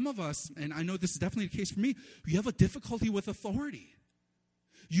for some of us, and I know this is definitely the case for me, you have a difficulty with authority.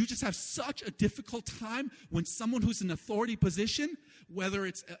 You just have such a difficult time when someone who's in an authority position, whether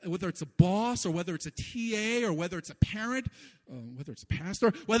it's a boss or whether it's a TA or whether it's a parent, whether it's a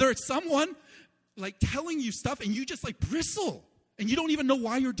pastor, whether it's someone like telling you stuff and you just like bristle and you don't even know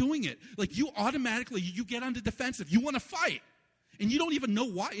why you're doing it. Like you automatically, you get on the defensive. You want to fight and you don't even know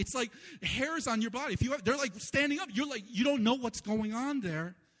why. It's like hairs on your body. They're like standing up. You're like, you don't know what's going on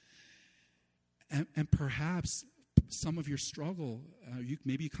there. And perhaps some of your struggle,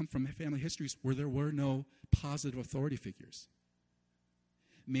 maybe you come from family histories where there were no positive authority figures.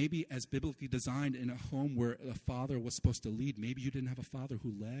 Maybe as biblically designed in a home where a father was supposed to lead, maybe you didn't have a father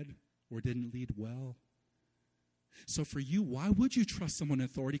who led or didn't lead well. So for you, why would you trust someone in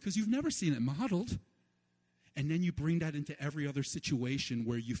authority? Because you've never seen it modeled. And then you bring that into every other situation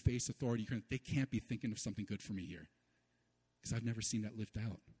where you face authority. They can't be thinking of something good for me here because I've never seen that lived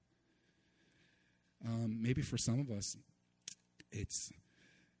out. Maybe for some of us, it's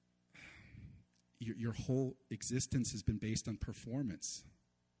your whole existence has been based on performance.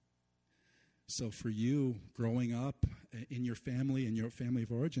 So for you, growing up in your family and your family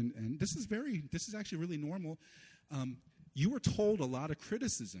of origin, and this is actually really normal, you were told a lot of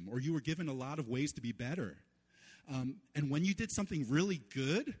criticism or you were given a lot of ways to be better. And when you did something really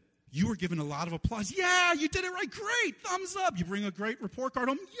good, you were given a lot of applause. Yeah, you did it right. Great. Thumbs up. You bring a great report card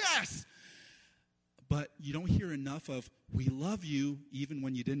home. Yes. But you don't hear enough of, we love you even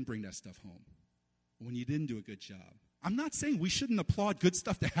when you didn't bring that stuff home, when you didn't do a good job. I'm not saying we shouldn't applaud good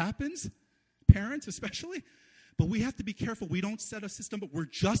stuff that happens, parents especially, but we have to be careful. We don't set a system, but we're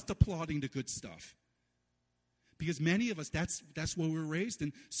just applauding the good stuff. Because many of us, that's what we're raised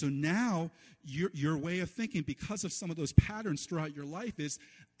in. So now your way of thinking, because of some of those patterns throughout your life, is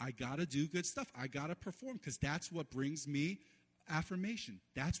I got to do good stuff. I got to perform because that's what brings me affirmation.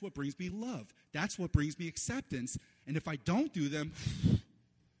 That's what brings me love. That's what brings me acceptance. And if I don't do them,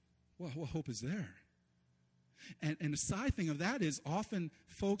 well, what hope is there? And the side thing of that is often,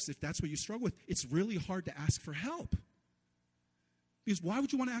 folks, if that's what you struggle with, it's really hard to ask for help. Because why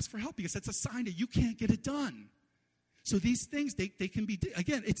would you want to ask for help? Because that's a sign that you can't get it done. So these things, they can be,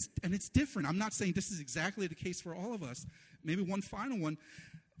 again, it's different. I'm not saying this is exactly the case for all of us. Maybe one final one.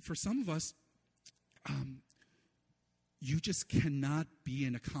 For some of us, you just cannot be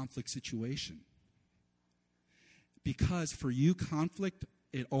in a conflict situation. Because for you, conflict,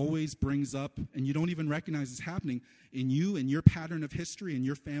 it always brings up, and you don't even recognize it's happening, in you, in your pattern of history, in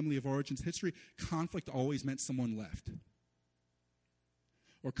your family of origins history, conflict always meant someone left.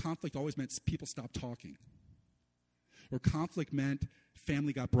 Or conflict always meant people stopped talking. Or conflict meant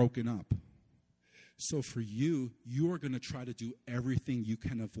family got broken up. So for you, you are going to try to do everything you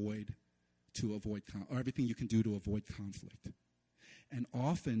can avoid or everything you can do to avoid conflict. And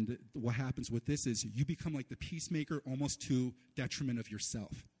often what happens with this is you become like the peacemaker almost to detriment of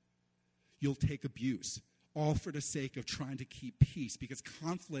yourself. You'll take abuse, all for the sake of trying to keep peace, because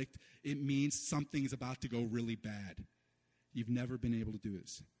conflict, it means something is about to go really bad. You've never been able to do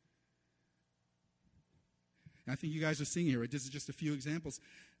this. And I think you guys are seeing here, right? This is just a few examples.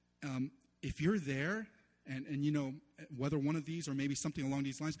 If you're there, and you know, whether one of these or maybe something along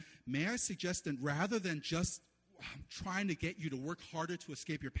these lines, may I suggest that rather than just trying to get you to work harder to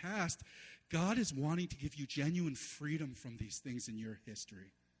escape your past, God is wanting to give you genuine freedom from these things in your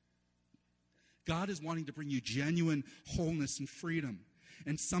history. God is wanting to bring you genuine wholeness and freedom.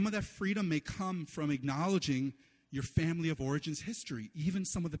 And some of that freedom may come from acknowledging your family of origins history, even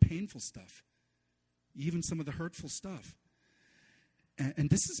some of the painful stuff, even some of the hurtful stuff. And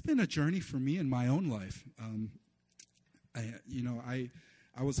this has been a journey for me in my own life.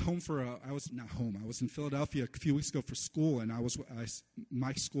 I was home I was in Philadelphia a few weeks ago for school, and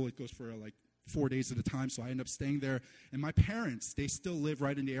my school, it goes for like 4 days at a time, so I ended up staying there. And my parents, they still live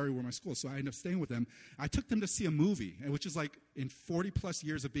right in the area where my school is, so I ended up staying with them. I took them to see a movie, which is like in 40-plus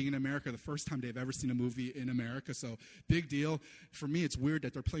years of being in America, the first time they've ever seen a movie in America, so big deal. For me, it's weird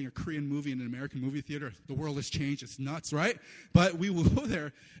that they're playing a Korean movie in an American movie theater. The world has changed. It's nuts, right? But we will go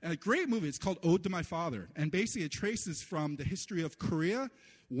there. And a great movie. It's called Ode to My Father, and basically it traces from the history of Korea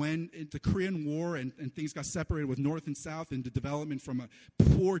when the Korean War and things got separated with North and South, and the development from a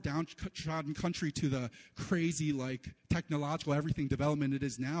poor, downtrodden country to the crazy, like, technological everything development it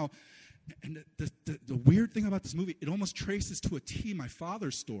is now. And the weird thing about this movie, it almost traces to a T my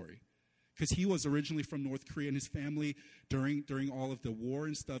father's story, because he was originally from North Korea, and his family, during all of the war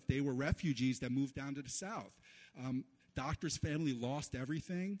and stuff, they were refugees that moved down to the South. Doctor's family lost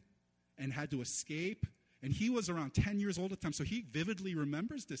everything and had to escape. And he was around 10 years old at the time, so he vividly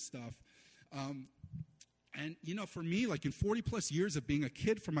remembers this stuff. And, for me, like in 40 plus years of being a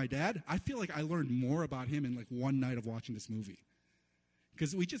kid for my dad, I feel like I learned more about him in like one night of watching this movie.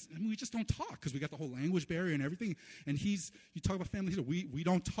 Because we just don't talk, because we got the whole language barrier and everything. And you talk about family history, we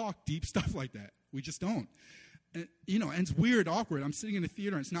don't talk deep stuff like that. We just don't. And, and it's weird, awkward. I'm sitting in a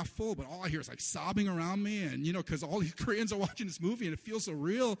theater and it's not full, but all I hear is like sobbing around me. And, because all these Koreans are watching this movie and it feels so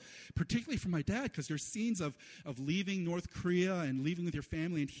real, particularly for my dad, because there's scenes of leaving North Korea and leaving with your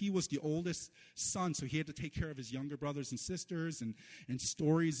family. And he was the oldest son, so he had to take care of his younger brothers and sisters, and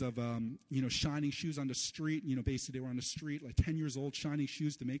stories of, shining shoes on the street. Basically they were on the street, like 10 years old, shining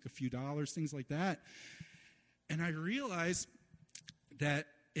shoes to make a few dollars, things like that. And I realized that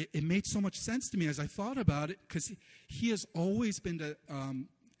it made so much sense to me as I thought about it, because he has always been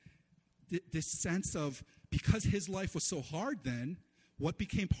this sense of, because his life was so hard then, what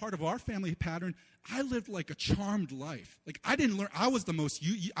became part of our family pattern, I lived like a charmed life. Like I didn't learn, I was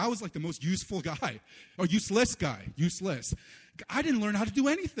like the most useful guy, or useless guy, useless. I didn't learn how to do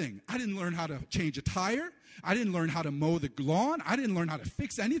anything. I didn't learn how to change a tire. I didn't learn how to mow the lawn. I didn't learn how to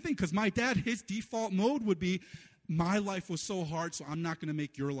fix anything, because my dad, his default mode would be, my life was so hard, so I'm not going to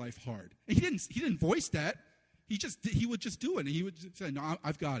make your life hard. And he didn't voice that. He would just do it, and he would just say, no,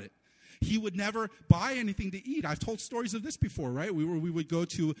 I've got it. He would never buy anything to eat. I've told stories of this before, right? We would go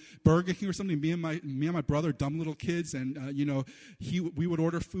to Burger King or something. Me and my brother, dumb little kids, and we would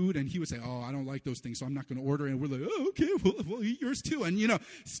order food, and he would say, "Oh, I don't like those things, so I'm not going to order." And we're like, "Oh, okay, we'll eat yours too." And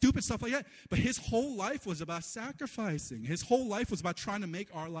stupid stuff like that. But his whole life was about sacrificing. His whole life was about trying to make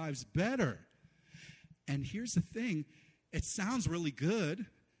our lives better. And here's the thing, it sounds really good,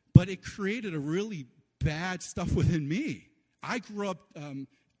 but it created a really bad stuff within me. I grew up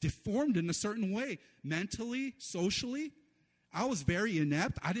deformed in a certain way, mentally, socially. I was very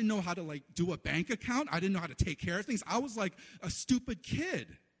inept. I didn't know how to do a bank account. I didn't know how to take care of things. I was like a stupid kid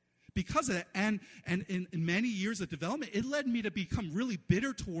because of that. And in many years of development, it led me to become really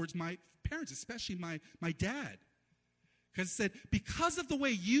bitter towards my parents, especially my dad. Because it said, because of the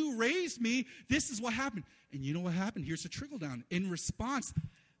way you raised me, this is what happened. And you know what happened? Here's the trickle down. In response,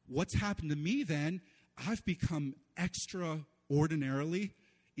 what's happened to me then, I've become extraordinarily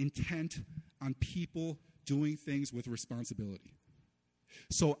intent on people doing things with responsibility.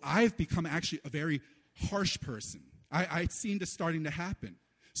 So I've become actually a very harsh person. I'd seen this starting to happen.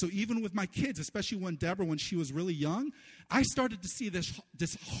 So even with my kids, especially when Deborah, when she was really young, I started to see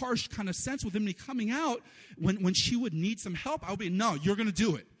this harsh kind of sense within me coming out when she would need some help. I would be, no, you're going to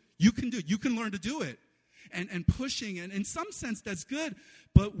do it. You can do it. You can learn to do it. And pushing, and in some sense that's good.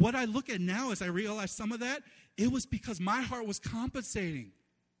 But what I look at now as I realize some of that, it was because my heart was compensating.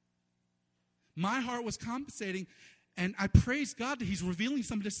 My heart was compensating, and I praise God that He's revealing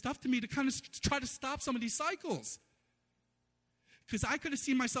some of this stuff to me to kind of try to stop some of these cycles. Because I could have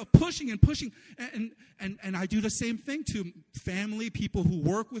seen myself pushing and pushing, and I do the same thing to family, people who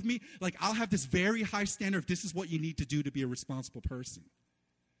work with me. Like, I'll have this very high standard of this is what you need to do to be a responsible person.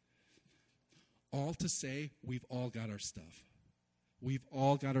 All to say, we've all got our stuff. We've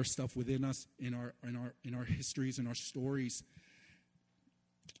all got our stuff within us, in our histories, in our stories.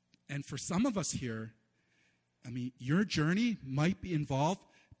 And for some of us here, your journey might be involved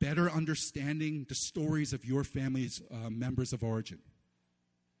better understanding the stories of your family's members of origin.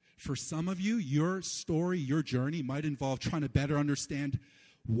 For some of you, your story, your journey might involve trying to better understand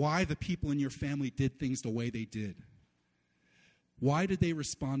why the people in your family did things the way they did. Why did they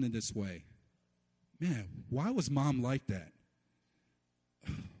respond in this way? Man, why was mom like that?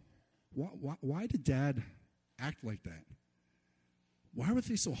 Why did dad act like that? Why were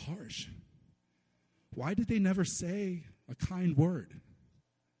they so harsh? Why did they never say a kind word?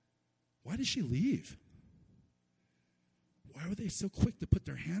 Why did she leave? Why were they so quick to put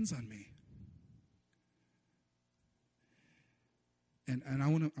their hands on me? And I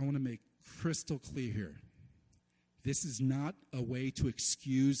want to make crystal clear here. This is not a way to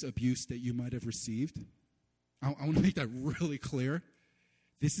excuse abuse that you might have received. I want to make that really clear.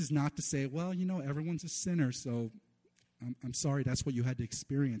 This is not to say, well, everyone's a sinner, so I'm sorry that's what you had to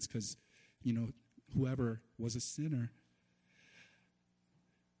experience because, whoever was a sinner.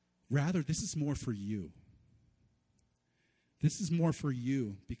 Rather, this is more for you. This is more for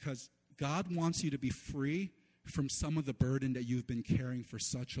you because God wants you to be free from some of the burden that you've been carrying for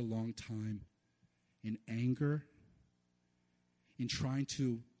such a long time in anger, in trying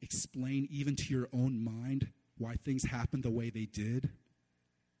to explain even to your own mind why things happened the way they did.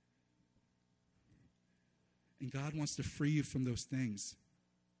 And God wants to free you from those things.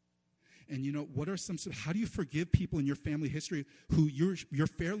 And what are how do you forgive people in your family history who you're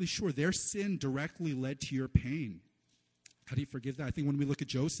fairly sure their sin directly led to your pain? How do you forgive that? I think when we look at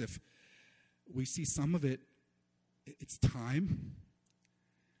Joseph, we see some of it, it's time.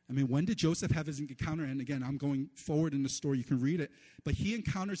 I mean, when did Joseph have his encounter? And again, I'm going forward in the story. You can read it. But he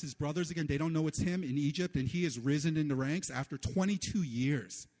encounters his brothers again. They don't know it's him in Egypt, and he is risen in the ranks after 22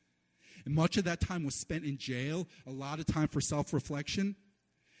 years. And much of that time was spent in jail, a lot of time for self-reflection.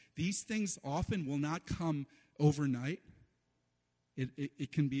 These things often will not come overnight.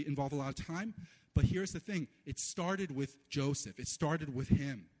 It can involve a lot of time. But here's the thing. It started with Joseph. It started with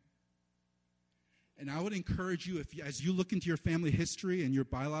him. And I would encourage you, as you look into your family history and your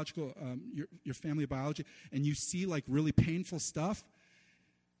biological, your family biology, and you see like really painful stuff,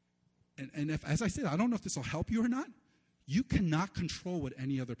 and if, as I said, I don't know if this will help you or not, you cannot control what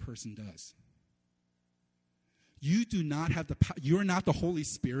any other person does. You do not have you are not the Holy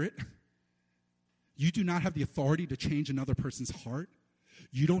Spirit. You do not have the authority to change another person's heart.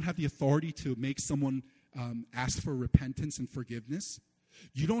 You don't have the authority to make someone ask for repentance and forgiveness.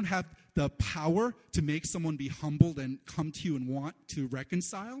 You don't have the power to make someone be humbled and come to you and want to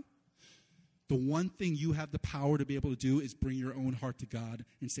reconcile. The one thing you have the power to be able to do is bring your own heart to God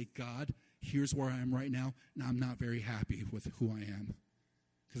and say, God, here's where I am right now, and I'm not very happy with who I am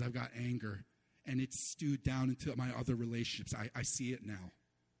because I've got anger, and it's stewed down into my other relationships. I see it now.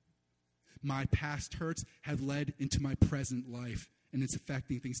 My past hurts have led into my present life, and it's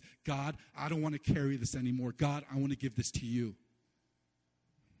affecting things. God, I don't want to carry this anymore. God, I want to give this to you.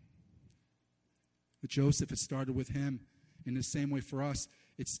 With Joseph, it started with him. In the same way for us,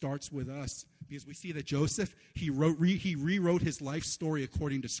 it starts with us. Because we see that Joseph, he rewrote his life story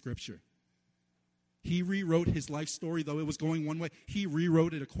according to Scripture. He rewrote his life story, though it was going one way. He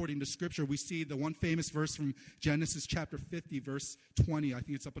rewrote it according to Scripture. We see the one famous verse from Genesis chapter 50, verse 20. I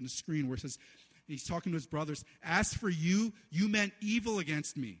think it's up on the screen where it says, he's talking to his brothers, as for you, you meant evil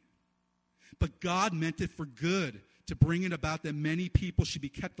against me, but God meant it for good, to bring it about that many people should be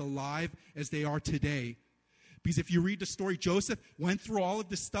kept alive as they are today. Because if you read the story, Joseph went through all of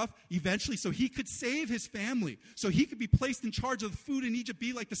this stuff eventually so he could save his family, so he could be placed in charge of the food in Egypt,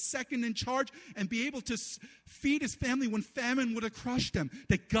 be like the second in charge, and be able to feed his family when famine would have crushed them.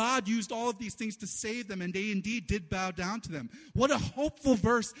 That God used all of these things to save them, and they indeed did bow down to them. What a hopeful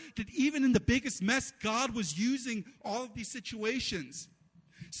verse that even in the biggest mess, God was using all of these situations.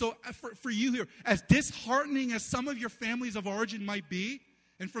 So for you here, as disheartening as some of your families of origin might be,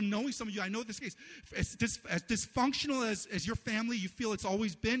 and from knowing some of you, I know this case, as dysfunctional as your family you feel it's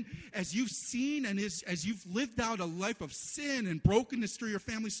always been, as you've seen and as you've lived out a life of sin and brokenness through your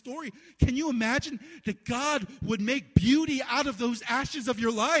family story, can you imagine that God would make beauty out of those ashes of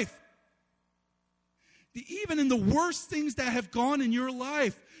your life? Even in the worst things that have gone in your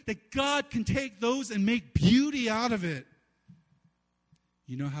life, that God can take those and make beauty out of it.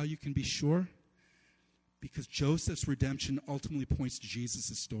 You know how you can be sure? Because Joseph's redemption ultimately points to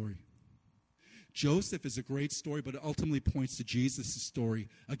Jesus' story. Joseph is a great story, but it ultimately points to Jesus' story.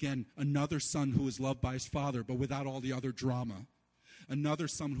 Again, another son who was loved by his father, but without all the other drama. Another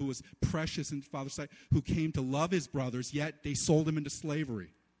son who was precious in his father's sight, who came to love his brothers, yet they sold him into slavery.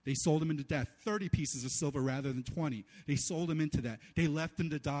 They sold him into death. 30 pieces of silver rather than 20. They sold him into that. They left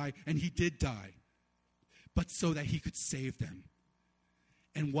him to die, and he did die. But so that he could save them.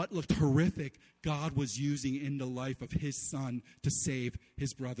 And what looked horrific, God was using in the life of his son to save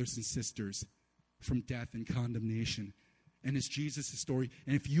his brothers and sisters from death and condemnation. And it's Jesus' story.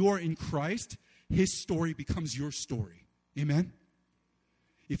 And if you are in Christ, his story becomes your story. Amen?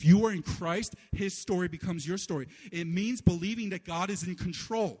 If you are in Christ, his story becomes your story. It means believing that God is in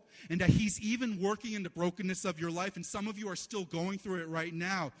control and that he's even working in the brokenness of your life. And some of you are still going through it right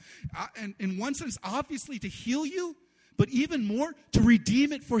now. And in one sense, obviously to heal you, but even more, to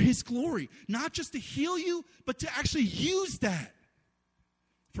redeem it for his glory. Not just to heal you, but to actually use that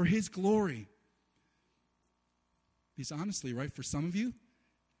for his glory. Because honestly, right, for some of you,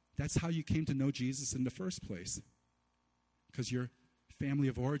 that's how you came to know Jesus in the first place. Because your family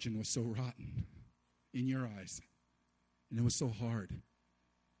of origin was so rotten in your eyes. And it was so hard.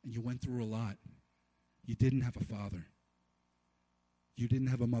 And you went through a lot. You didn't have a father. You didn't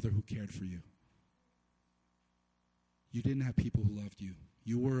have a mother who cared for you. You didn't have people who loved you.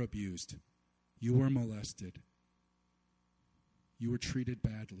 You were abused. You were molested. You were treated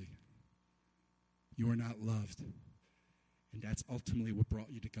badly. You were not loved. And that's ultimately what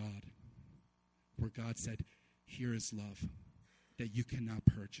brought you to God. Where God said, here is love that you cannot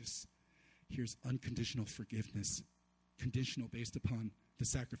purchase. Here's unconditional forgiveness, conditional based upon the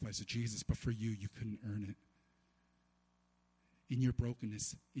sacrifice of Jesus, but for you, you couldn't earn it. In your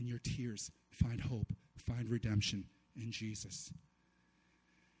brokenness, in your tears, find hope, find redemption in Jesus.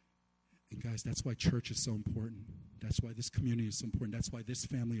 And guys, that's why church is so important. That's why this community is so important. That's why this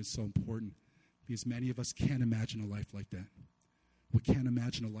family is so important. because many of us can't imagine a life like that. We can't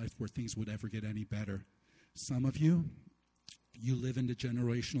imagine a life where things would ever get any better. Some of you, you live in the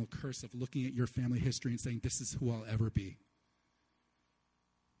generational curse of looking at your family history and saying, this is who I'll ever be.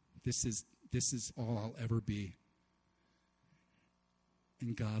 This is all I'll ever be.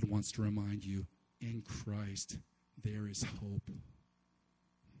 And God wants to remind you, in Christ, there is hope.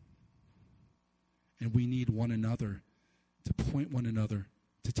 And we need one another to point one another,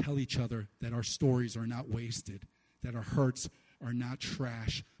 to tell each other that our stories are not wasted, that our hurts are not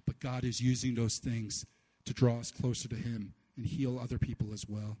trash, but God is using those things to draw us closer to Him and heal other people as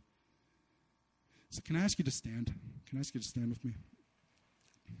well. So can I ask you to stand? Can I ask you to stand with me?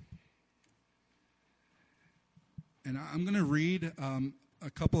 And I'm going to read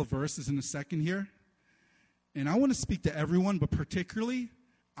a couple of verses in a second here. And I want to speak to everyone, but particularly,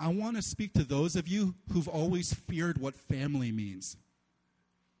 I want to speak to those of you who've always feared what family means.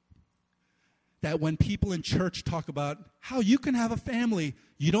 That when people in church talk about how you can have a family,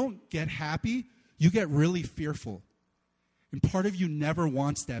 you don't get happy, you get really fearful. And part of you never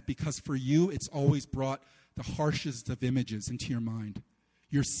wants that because for you, it's always brought the harshest of images into your mind.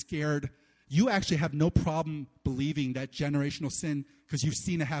 You're scared. You actually have no problem believing that generational sin because you've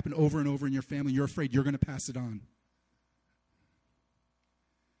seen it happen over and over in your family. You're afraid you're going to pass it on.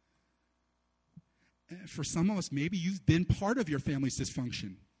 For some of us, maybe you've been part of your family's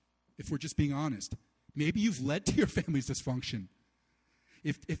dysfunction, if we're just being honest. Maybe you've led to your family's dysfunction.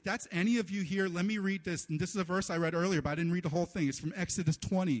 If that's any of you here, let me read this. And this is a verse I read earlier, but I didn't read the whole thing. It's from Exodus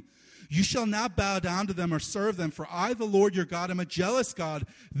 20. You shall not bow down to them or serve them, for I, the Lord your God, am a jealous God,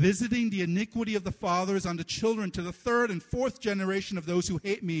 visiting the iniquity of the fathers on the children to the third and fourth generation of those who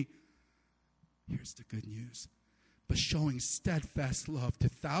hate me. Here's the good news. But showing steadfast love to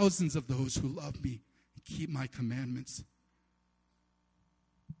thousands of those who love me and keep my commandments.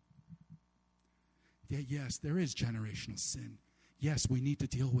 That yes, there is generational sin. Yes, we need to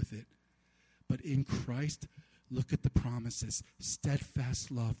deal with it. But in Christ, look at the promises. Steadfast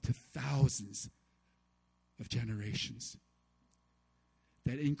love to thousands of generations.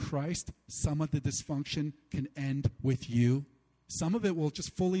 That in Christ, some of the dysfunction can end with you. Some of it will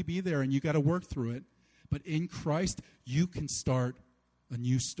just fully be there and you got to work through it. But in Christ, you can start a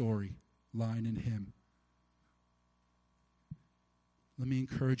new story line in Him. Let me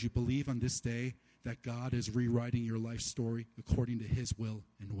encourage you, believe on this day that God is rewriting your life story according to His will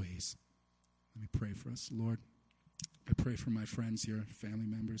and ways. Let me pray for us. Lord, I pray for my friends here, family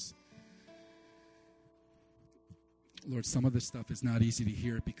members. Lord, some of this stuff is not easy to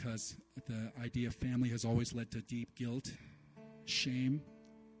hear because the idea of family has always led to deep guilt, shame,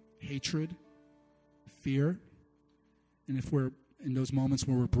 hatred, fear. And if we're in those moments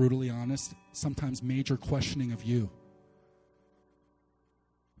where we're brutally honest, sometimes major questioning of you.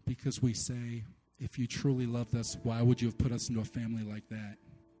 Because we say, if you truly loved us, why would you have put us into a family like that?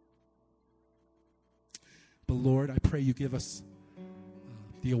 But Lord, I pray you give us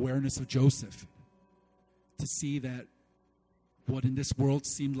the awareness of Joseph to see that what in this world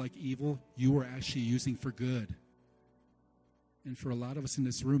seemed like evil, you were actually using for good. And for a lot of us in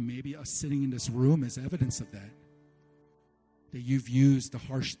this room, maybe us sitting in this room is evidence of that. That you've used the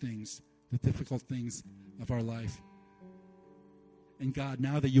harsh things, the difficult things of our life. And God,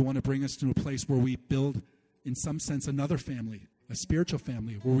 now that you want to bring us to a place where we build, in some sense, another family, a spiritual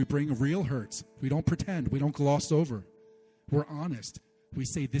family, where we bring real hurts. We don't pretend. We don't gloss over. We're honest. We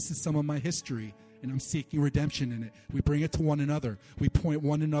say, this is some of my history, and I'm seeking redemption in it. We bring it to one another. We point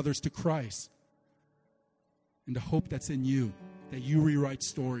one another's to Christ. And the hope that's in you, that you rewrite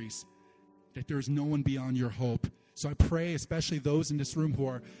stories, that there's no one beyond your hope. So I pray, especially those in this room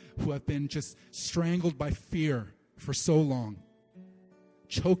who have been just strangled by fear for so long,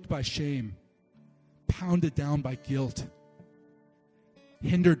 choked by shame, pounded down by guilt,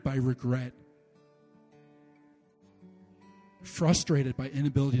 hindered by regret, frustrated by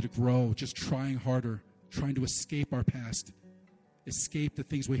inability to grow, just trying harder, trying to escape our past, escape the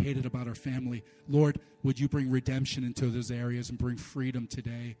things we hated about our family. Lord, would you bring redemption into those areas and bring freedom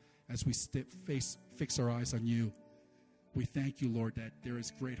today as we fix our eyes on you. We thank you, Lord, that there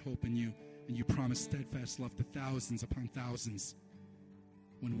is great hope in you, and you promise steadfast love to thousands upon thousands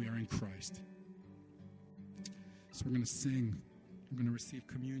when we are in Christ. So we're going to sing. We're going to receive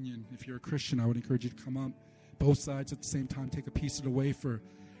communion. If you're a Christian, I would encourage you to come up. Both sides at the same time. Take a piece of the wafer.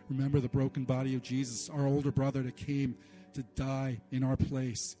 Remember the broken body of Jesus, our older brother that came to die in our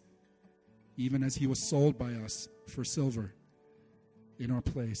place, even as he was sold by us for silver in our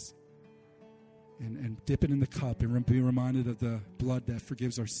place. And dip it in the cup and be reminded of the blood that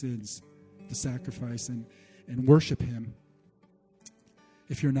forgives our sins, the sacrifice, and worship him.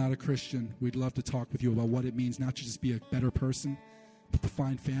 If you're not a Christian, we'd love to talk with you about what it means not to just be a better person, but to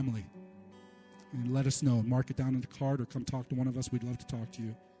find family. And let us know. Mark it down on the card or come talk to one of us. We'd love to talk to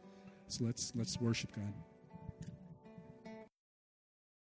you. So let's worship God.